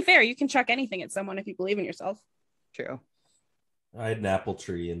 To be fair, you can chuck anything at someone if you believe in yourself. True. I had an apple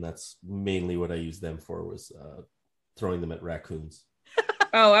tree, and that's mainly what I used them for, was throwing them at raccoons.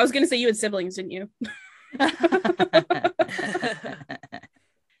 Oh, I was going to say you had siblings, didn't you?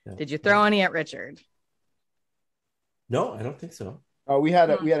 Did you throw any at Richard? No, I don't think so. Oh, we had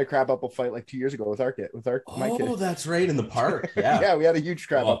a crab apple fight like 2 years ago with my kid. Oh, that's right, in the park. Yeah. Yeah, we had a huge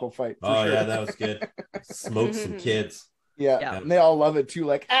crab apple fight. Oh, sure. yeah, that was good. Smoked some kids. Yeah. And they all love it too.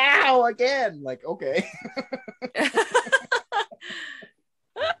 Like, ow, again. Like, okay.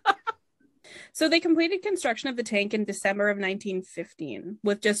 So they completed construction of the tank in December of 1915,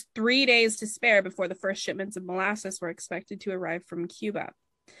 with just 3 days to spare before the first shipments of molasses were expected to arrive from Cuba.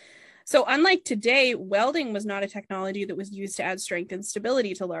 So unlike today, welding was not a technology that was used to add strength and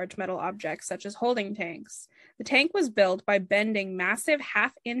stability to large metal objects such as holding tanks. The tank was built by bending massive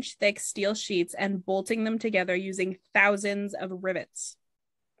half-inch thick steel sheets and bolting them together using thousands of rivets.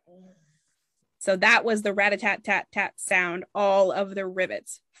 So that was the rat-a-tat-tat-tat sound, all of the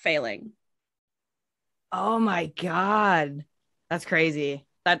rivets failing. Oh my God. That's crazy.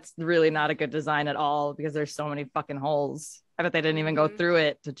 That's really not a good design at all because there's so many fucking holes. I bet they didn't even go through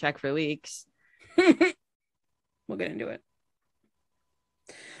it to check for leaks. We'll get into it.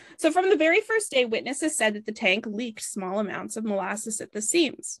 So from the very first day, witnesses said that the tank leaked small amounts of molasses at the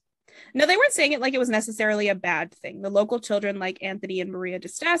seams. Now, they weren't saying it like it was necessarily a bad thing. The local children, like Anthony and Maria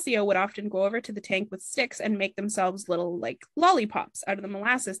DeStasio, would often go over to the tank with sticks and make themselves little, like, lollipops out of the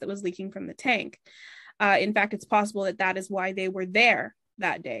molasses that was leaking from the tank. In fact, it's possible that that is why they were there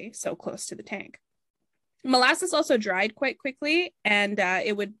that day, so close to the tank. Molasses also dried quite quickly, and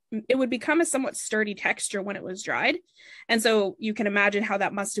it would become a somewhat sturdy texture when it was dried. And so you can imagine how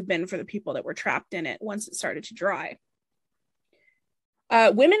that must have been for the people that were trapped in it once it started to dry.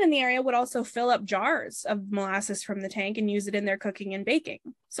 Women in the area would also fill up jars of molasses from the tank and use it in their cooking and baking.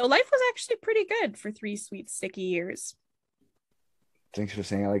 So life was actually pretty good for 3 sweet, sticky years. Thanks for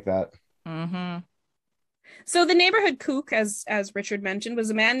saying it like that. Mm-hmm. So the neighborhood kook, as Richard mentioned, was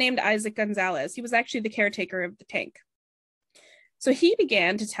a man named Isaac Gonzalez. He was actually the caretaker of the tank. So he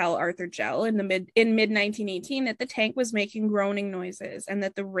began to tell Arthur Gell in mid-1918 that the tank was making groaning noises and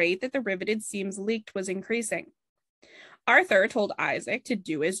that the rate that the riveted seams leaked was increasing. Arthur told Isaac to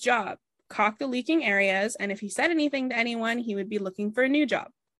do his job, caulk the leaking areas, and if he said anything to anyone, he would be looking for a new job.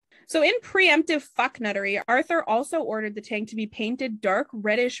 So in preemptive fucknuttery, Arthur also ordered the tank to be painted dark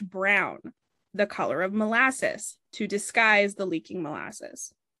reddish brown, the color of molasses, to disguise the leaking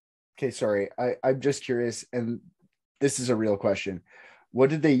molasses. Okay, sorry. I'm just curious, and this is a real question.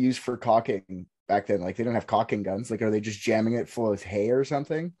 What did they use for caulking back then? Like, they don't have caulking guns. Like, are they just jamming it full of hay or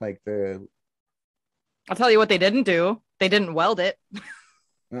something? Like I'll tell you what they didn't do. They didn't weld it.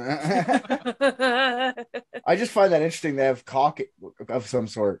 I just find that interesting. They have caulk of some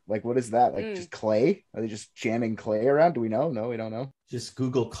sort. Like, what is that? Like, just clay? Are they just jamming clay around? Do we know? No, we don't know. Just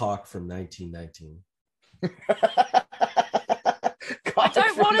Google caulk from 1919. I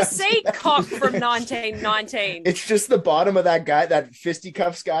don't want to see cock from 1919. It's just the bottom of that guy, that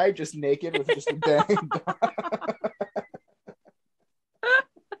fisticuffs guy, just naked with just a bang.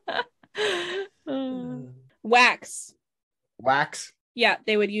 Wax. Wax? Yeah,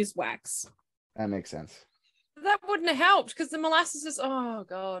 they would use wax. That makes sense. That wouldn't have helped because the molasses is, oh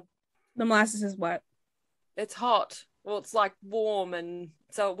God. The molasses is what? It's hot. Well, it's like warm, and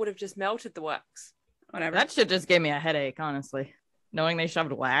so it would have just melted the wax. Whatever. That shit just gave me a headache, honestly. Knowing they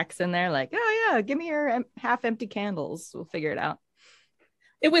shoved wax in there, like, oh yeah, give me your half-empty candles. We'll figure it out.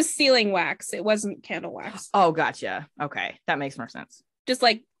 It was sealing wax. It wasn't candle wax. Oh, gotcha. Okay, that makes more sense. Just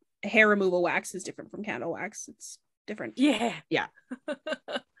like hair removal wax is different from candle wax. It's different. Yeah.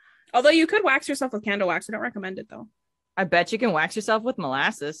 Although you could wax yourself with candle wax. I don't recommend it, though. I bet you can wax yourself with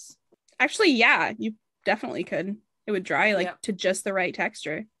molasses. Actually, yeah, you definitely could. It would dry to just the right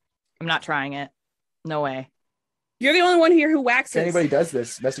texture. I'm not trying it. No way. You're the only one here who waxes. If anybody does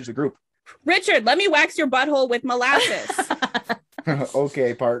this, message the group. Richard, let me wax your butthole with molasses.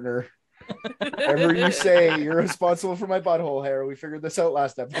 Okay, partner. Whatever you say, you're responsible for my butthole hair. We figured this out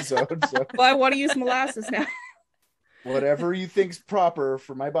last episode. So. Well, I want to use molasses now. Whatever you think's proper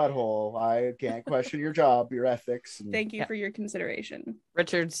for my butthole, I can't question your job, your ethics. Thank you for your consideration.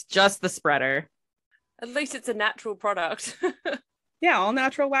 Richard's just the spreader. At least it's a natural product. Yeah, all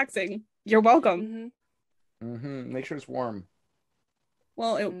natural waxing. You're welcome. Make sure it's warm.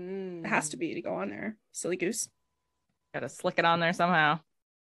 Well, it has to be to go on there. Silly goose. Gotta slick it on there somehow.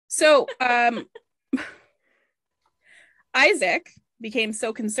 So, Isaac became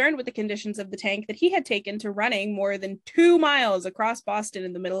so concerned with the conditions of the tank that he had taken to running more than 2 miles across Boston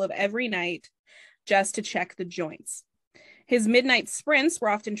in the middle of every night just to check the joints. His midnight sprints were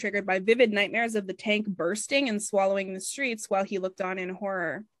often triggered by vivid nightmares of the tank bursting and swallowing the streets while he looked on in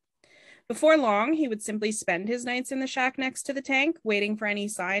horror. Before long, he would simply spend his nights in the shack next to the tank, waiting for any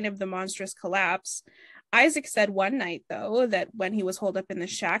sign of the monstrous collapse. Isaac said one night, though, that when he was holed up in the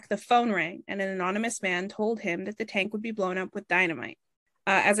shack, the phone rang and an anonymous man told him that the tank would be blown up with dynamite.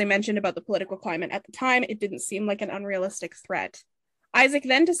 As I mentioned about the political climate at the time, it didn't seem like an unrealistic threat. Isaac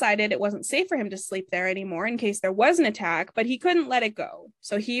then decided it wasn't safe for him to sleep there anymore in case there was an attack, but he couldn't let it go.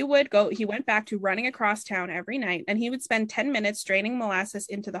 So he went back to running across town every night, and he would spend 10 minutes draining molasses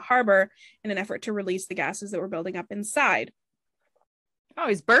into the harbor in an effort to release the gases that were building up inside. Oh,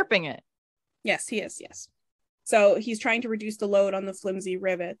 he's burping it. Yes, he is, yes. So he's trying to reduce the load on the flimsy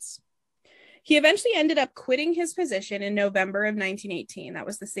rivets. He eventually ended up quitting his position in November of 1918. That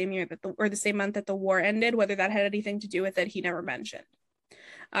was the same year the same month that the war ended. Whether that had anything to do with it, he never mentioned.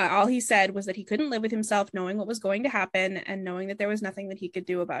 All he said was that he couldn't live with himself knowing what was going to happen and knowing that there was nothing that he could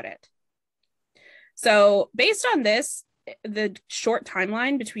do about it. So based on this, the short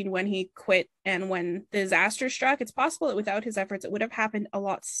timeline between when he quit and when the disaster struck, it's possible that without his efforts, it would have happened a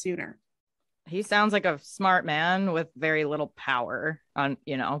lot sooner. He sounds like a smart man with very little power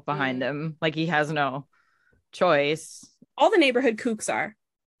behind him. Like he has no choice. All the neighborhood kooks are,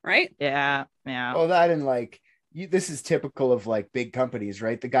 right? Yeah. Oh, that and this is typical of big companies,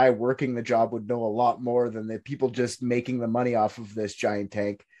 right? The guy working the job would know a lot more than the people just making the money off of this giant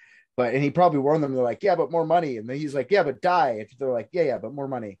tank. And he probably warned them. They're like, yeah, but more money. And then he's like, yeah, but die. They're like, yeah, but more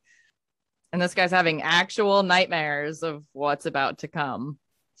money. And this guy's having actual nightmares of what's about to come.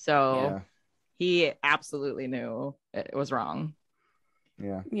 So he absolutely knew it was wrong.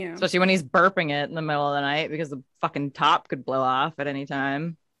 Yeah. Especially when he's burping it in the middle of the night because the fucking top could blow off at any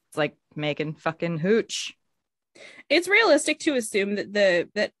time. It's like making fucking hooch. It's realistic to assume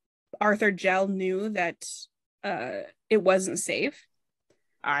that Arthur Gell knew that it wasn't safe.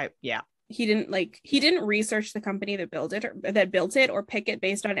 He didn't research the company that built it or pick it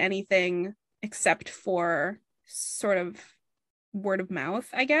based on anything except for sort of word of mouth,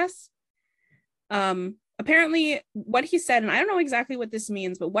 I guess. Apparently what he said, and I don't know exactly what this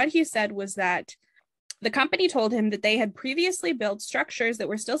means, but what he said was that the company told him that they had previously built structures that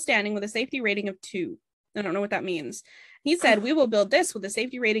were still standing with a safety rating of 2. I don't know what that means. He said, we will build this with a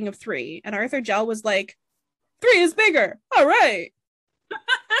safety rating of 3. And Arthur Gell was like, 3 is bigger. All right.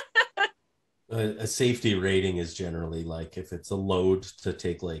 A safety rating is generally if it's a load to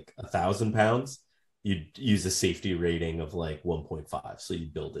take 1,000 pounds, you'd use a safety rating of 1.5. So you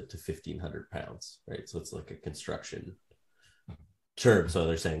build it to 1,500 pounds, right? So it's a construction term. So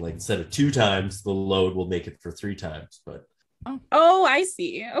they're saying instead of 2 times, the load will make it for 3 times. But oh, I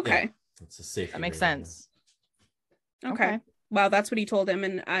see. Okay. Yeah. It's a safety. That makes sense. Okay. Well, that's what he told him,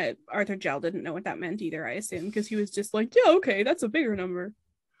 and Arthur Gell didn't know what that meant either, I assume, because he was just like, yeah, okay, that's a bigger number.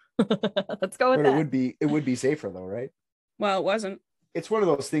 Let's go with that. It would be safer though, right? Well, it wasn't. It's one of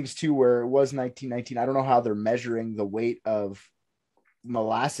those things too where it was 1919. I don't know how they're measuring the weight of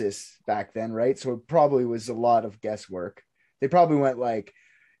molasses back then, right? So it probably was a lot of guesswork. They probably went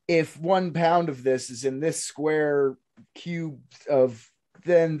if 1 pound of this is in this square cube of,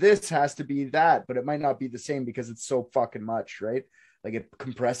 then this has to be that, but it might not be the same because it's so fucking much, right? It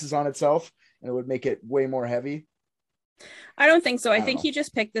compresses on itself and it would make it way more heavy. I don't think so. I think he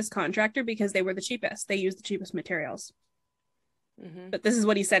just picked this contractor because they were the cheapest. They used the cheapest materials. Mm-hmm. But this is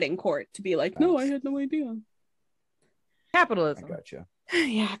what he said in court to be like, no, I had no idea. Capitalism. I gotcha.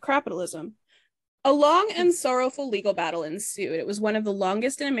 Yeah, capitalism. A long and sorrowful legal battle ensued. It was one of the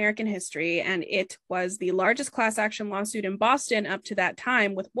longest in American history, and it was the largest class action lawsuit in Boston up to that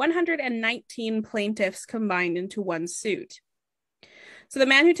time, with 119 plaintiffs combined into one suit. So the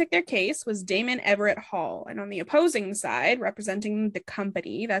man who took their case was Damon Everett Hall, and on the opposing side, representing the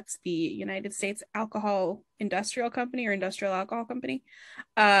company, that's the United States Alcohol Industrial Company or Industrial Alcohol Company,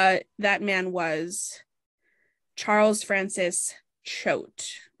 that man was Charles Francis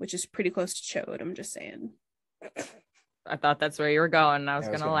Choate, which is pretty close to Chode, I'm just saying. I thought that's where you were going. I was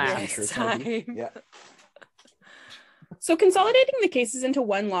going to laugh. Yeah. So consolidating the cases into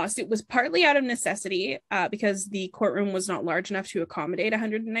one lawsuit was partly out of necessity because the courtroom was not large enough to accommodate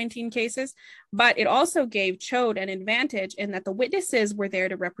 119 cases, but it also gave Chode an advantage in that the witnesses were there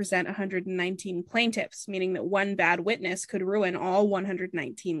to represent 119 plaintiffs, meaning that one bad witness could ruin all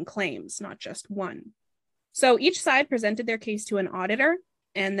 119 claims, not just one. So each side presented their case to an auditor,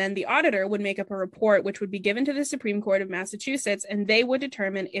 and then the auditor would make up a report which would be given to the Supreme Court of Massachusetts, and they would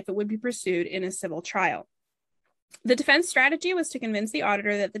determine if it would be pursued in a civil trial. The defense strategy was to convince the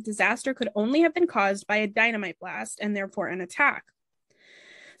auditor that the disaster could only have been caused by a dynamite blast and therefore an attack.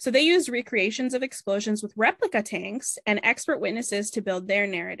 So they used recreations of explosions with replica tanks and expert witnesses to build their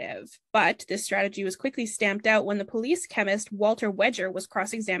narrative. But this strategy was quickly stamped out when the police chemist Walter Wedger was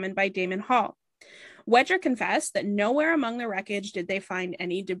cross-examined by Damon Hall. Wedger confessed that nowhere among the wreckage did they find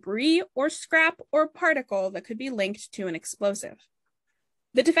any debris or scrap or particle that could be linked to an explosive.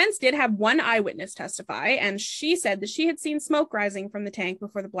 The defense did have one eyewitness testify, and she said that she had seen smoke rising from the tank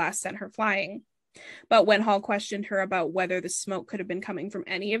before the blast sent her flying. But when Hall questioned her about whether the smoke could have been coming from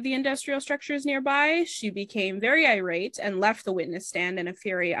any of the industrial structures nearby, she became very irate and left the witness stand in a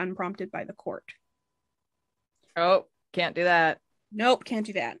fury unprompted by the court. Oh, can't do that. Nope, can't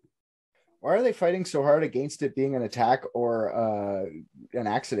do that. Why are they fighting so hard against it being an attack or an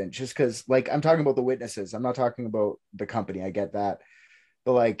accident? Just because, like, I'm talking about the witnesses. I'm not talking about the company. I get that.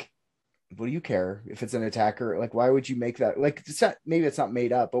 But, like, what do you care if it's an attacker? Like, why would you make that? Like, it's not, maybe it's not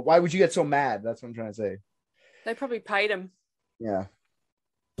made up, but why would you get so mad? That's what I'm trying to say. They probably paid him. Yeah.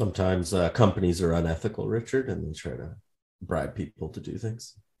 Sometimes companies are unethical, Richard, and they try to bribe people to do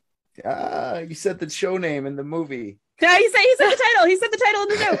things. You said the show name in the movie. Yeah, he said the title. He said the title in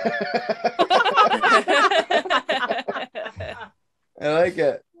the show. I like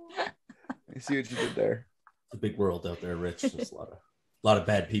it. I see what you did there. It's a big world out there, Rich. There's a lot of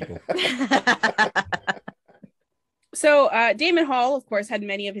bad people. So Damon Hall, of course, had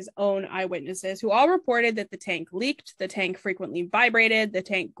many of his own eyewitnesses who all reported that the tank leaked, the tank frequently vibrated, the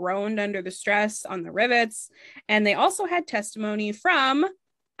tank groaned under the stress on the rivets, and they also had testimony from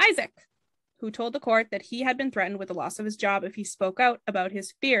Isaac, who told the court that he had been threatened with the loss of his job if he spoke out about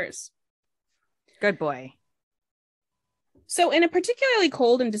his fears. Good boy. So in a particularly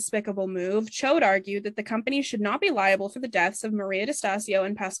cold and despicable move, Chode argued that the company should not be liable for the deaths of Maria DeStasio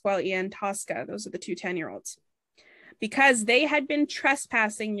and Pasquale Ian Tosca, those are the two 10-year-olds, because they had been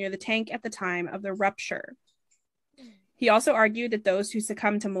trespassing near the tank at the time of the rupture. He also argued that those who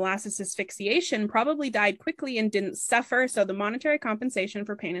succumbed to molasses asphyxiation probably died quickly and didn't suffer, so the monetary compensation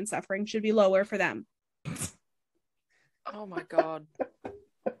for pain and suffering should be lower for them. Oh my God.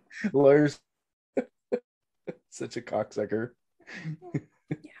 Lawyers. Such a cocksucker.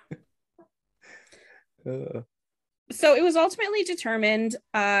 Yeah. So it was ultimately determined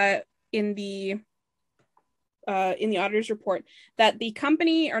in the auditor's report that the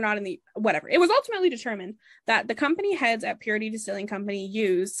company, or not in the, whatever, it was ultimately determined that the company heads at Purity Distilling Company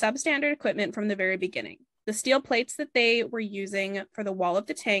used substandard equipment from the very beginning. The steel plates that they were using for the wall of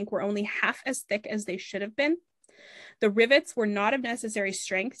the tank were only half as thick as they should have been. The rivets were not of necessary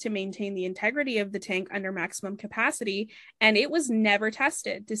strength to maintain the integrity of the tank under maximum capacity, and it was never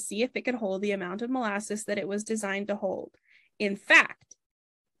tested to see if it could hold the amount of molasses that it was designed to hold. In fact,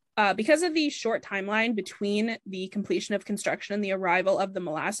 because of the short timeline between the completion of construction and the arrival of the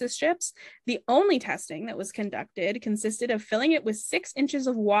molasses ships, the only testing that was conducted consisted of filling it with 6 inches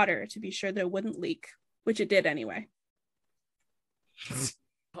of water to be sure that it wouldn't leak, which it did anyway.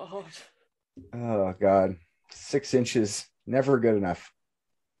 Oh, God. 6 inches, never good enough.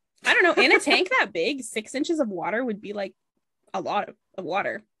 I don't know. In a tank that big, 6 inches of water would be like a lot of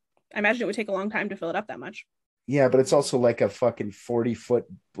water. I imagine it would take a long time to fill it up that much. Yeah, but it's also like a fucking 40-foot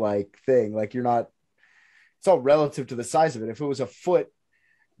like thing. Like, you're not, it's all relative to the size of it. If it was a foot,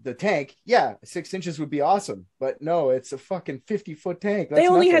 the tank, yeah, 6 inches would be awesome. But no, it's a fucking 50-foot tank. That's they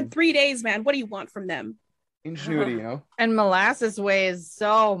only nothing. had 3 days, man. What do you want from them? Ingenuity, you know? And molasses weighs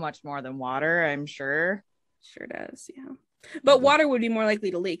so much more than water, I'm sure. Sure does, yeah. But water would be more likely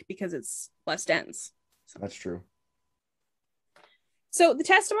to leak because it's less dense. So. That's true. So the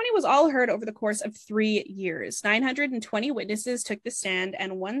testimony was all heard over the course of 3 years. 920 witnesses took the stand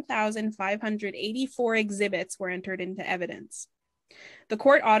and 1,584 exhibits were entered into evidence. The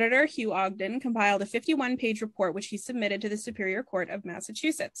court auditor, Hugh Ogden, compiled a 51-page report which he submitted to the Superior Court of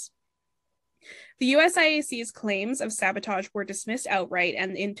Massachusetts. The USIAC's claims of sabotage were dismissed outright,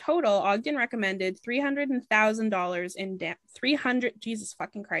 and in total, Ogden recommended $300,000 in Jesus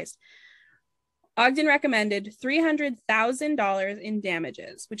fucking Christ. Ogden recommended $300,000 in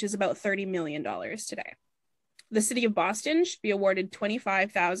damages, which is about $30 million today. The city of Boston should be awarded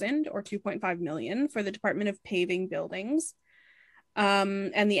 $25,000 or $2.5 million for the Department of Paving Buildings.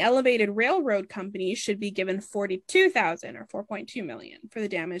 And the Elevated Railroad Company should be given $42,000 or $4.2 million for the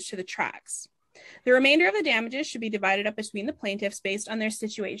damage to the tracks. The remainder of the damages should be divided up between the plaintiffs based on their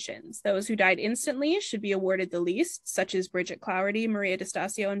situations. Those who died instantly should be awarded the least, such as Bridget Clougherty, Maria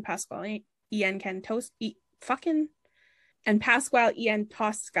DeStasio, and Pasquale Ian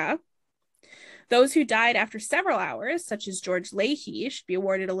Tosca. Those who died after several hours, such as George Leahy, should be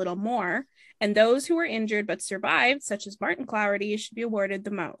awarded a little more, and those who were injured but survived, such as Martin Clougherty, should be awarded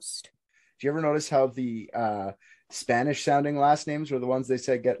the most. Do you ever notice how the Spanish sounding last names were the ones they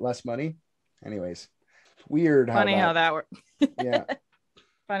said get less money. Anyways, weird. How that works. Yeah.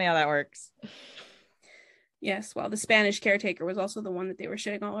 Funny how that works. Yes, well, the Spanish caretaker was also the one that they were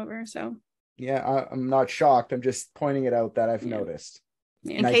shitting all over. So yeah, I'm not shocked. I'm just pointing it out that I've noticed.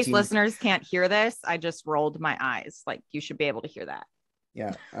 Yeah. In case listeners can't hear this, I just rolled my eyes. Like, you should be able to hear that.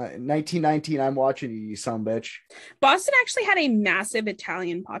 Yeah. 1919, I'm watching you, you son of a bitch. Boston actually had a massive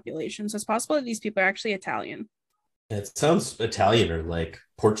Italian population, so it's possible that these people are actually Italian. It sounds Italian or like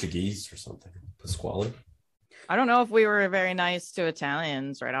Portuguese or something. Pasquale. I don't know if we were very nice to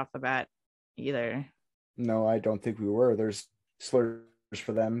Italians right off the bat either. No, I don't think we were. There's slurs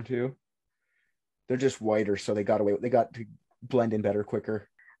for them too. They're just whiter, so they got to blend in better quicker.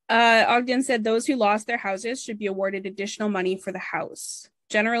 Ogden said those who lost their houses should be awarded additional money for the house.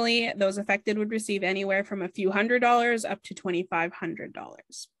 Generally, those affected would receive anywhere from a few $100s up to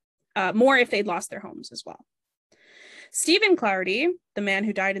 $2,500. More if they'd lost their homes as well. Stephen Clardy, the man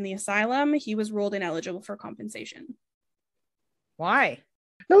who died in the asylum, he was ruled ineligible for compensation. Why?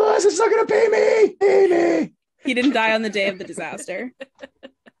 Molasses not going to pay me! Pay me! He didn't die on the day of the disaster.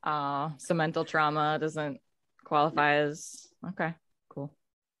 So mental trauma doesn't qualify as... Okay, cool.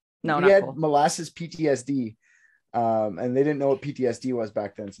 No, he not had cool. molasses PTSD, and they didn't know what PTSD was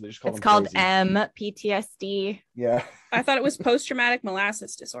back then, so they just called It's him called crazy. PTSD. Yeah. I thought it was post-traumatic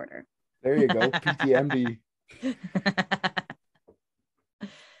molasses disorder. There you go, PTMD.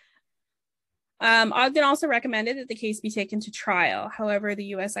 Ogden also recommended that the case be taken to trial. However,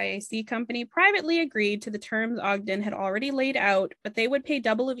 the USIAC company privately agreed to the terms Ogden had already laid out, but they would pay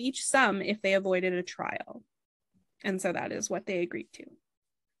double of each sum if they avoided a trial. And so that is what they agreed to.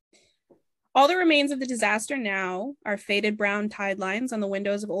 All that remains of the disaster now are faded brown tide lines on the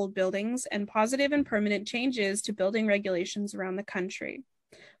windows of old buildings and positive and permanent changes to building regulations around the country.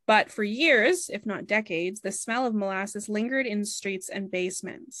 But for years, if not decades, the smell of molasses lingered in streets and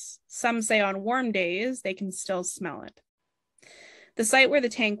basements. Some say on warm days, they can still smell it. The site where the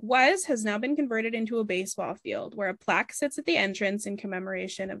tank was has now been converted into a baseball field, where a plaque sits at the entrance in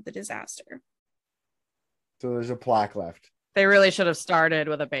commemoration of the disaster. So there's a plaque left. They really should have started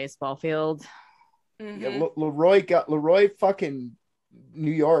with a baseball field. Mm-hmm. Yeah, Leroy fucking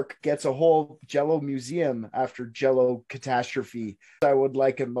New York gets a whole Jello museum after Jello catastrophe. I would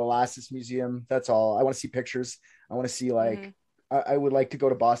like a molasses museum. That's all. I want to see pictures. I want to see like I would like to go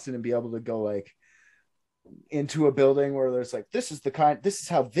to Boston and be able to go like into a building where there's like this is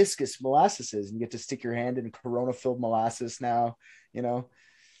how viscous molasses is, and you get to stick your hand in Corona filled molasses now, you know.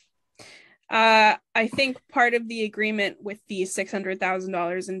 I think part of the agreement with the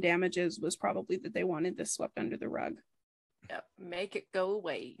 $600,000 in damages was probably that they wanted this swept under the rug. Yep, make it go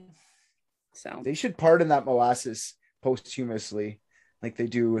away. So they should pardon that molasses posthumously, like they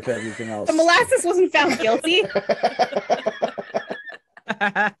do with everything else. The molasses wasn't found guilty.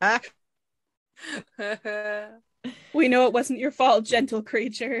 We know it wasn't your fault, gentle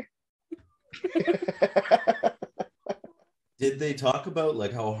creature. Did they talk about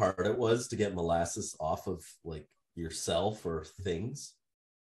like how hard it was to get molasses off of like yourself or things?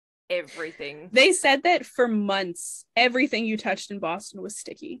 Everything. They said that for months, everything you touched in Boston was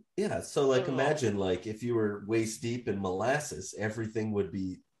sticky. Yeah, so like imagine like if you were waist deep in molasses, everything would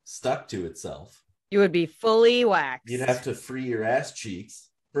be stuck to itself. You would be fully waxed. You'd have to free your ass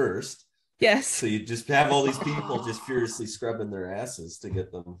cheeks first. Yes. So you just have all these people just furiously scrubbing their asses to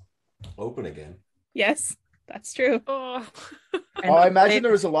get them open again. Yes, that's true. I imagine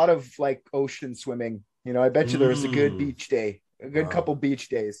there was a lot of like ocean swimming. You know, I bet you there was a good beach day, a good couple beach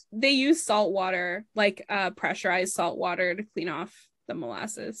days. They use salt water, like pressurized salt water, to clean off the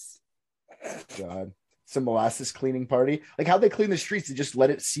molasses. God, some molasses cleaning party. Like how they clean the streets? They just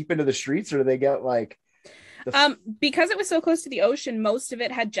let it seep into the streets, or do they get like? Because it was so close to the ocean, most of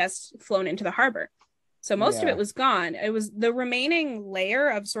it had just flown into the harbor. So most of it was gone. It was the remaining layer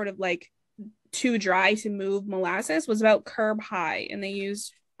of sort of like too dry to move molasses was about curb high. And they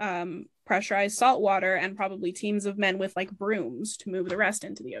used pressurized salt water and probably teams of men with like brooms to move the rest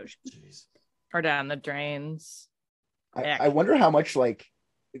into the ocean. Jeez. Or down the drains. I wonder how much like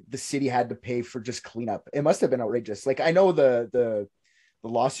the city had to pay for just cleanup. It must have been outrageous. Like I know the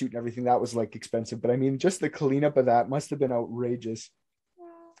lawsuit and everything that was like expensive, but I mean just the cleanup of that must have been outrageous.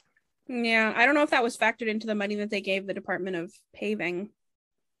 Yeah, I don't know if that was factored into the money that they gave the Department of Paving.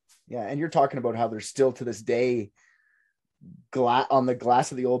 Yeah, and you're talking about how there's still to this day on the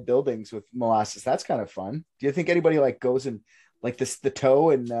glass of the old buildings with molasses. That's kind of fun. Do you think anybody like goes and like the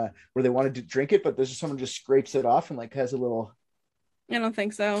toe and where they wanted to drink it, but there's someone just scrapes it off and like has a little? I don't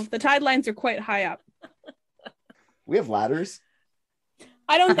think so. The tide lines are quite high up. We have ladders.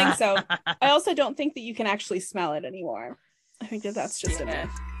 I don't think so. I also don't think that you can actually smell it anymore. I think that that's just a myth.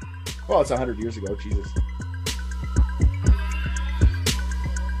 Well, it's 100 years ago. Jesus.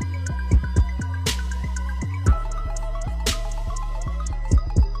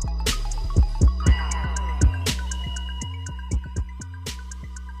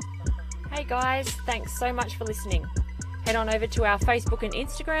 Hey guys, thanks so much for listening. Head on over to our Facebook and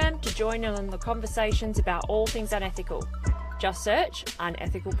Instagram to join in on the conversations about all things unethical. Just search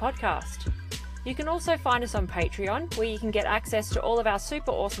Unethical Podcast. You can also find us on Patreon, where you can get access to all of our super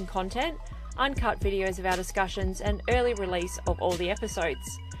awesome content, uncut videos of our discussions, and early release of all the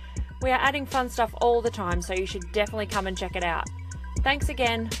episodes. We are adding fun stuff all the time, so you should definitely come and check it out. Thanks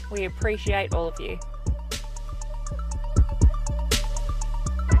again. We appreciate all of you.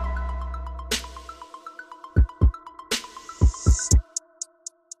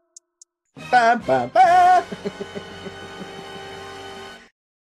 Bam, bam, bam.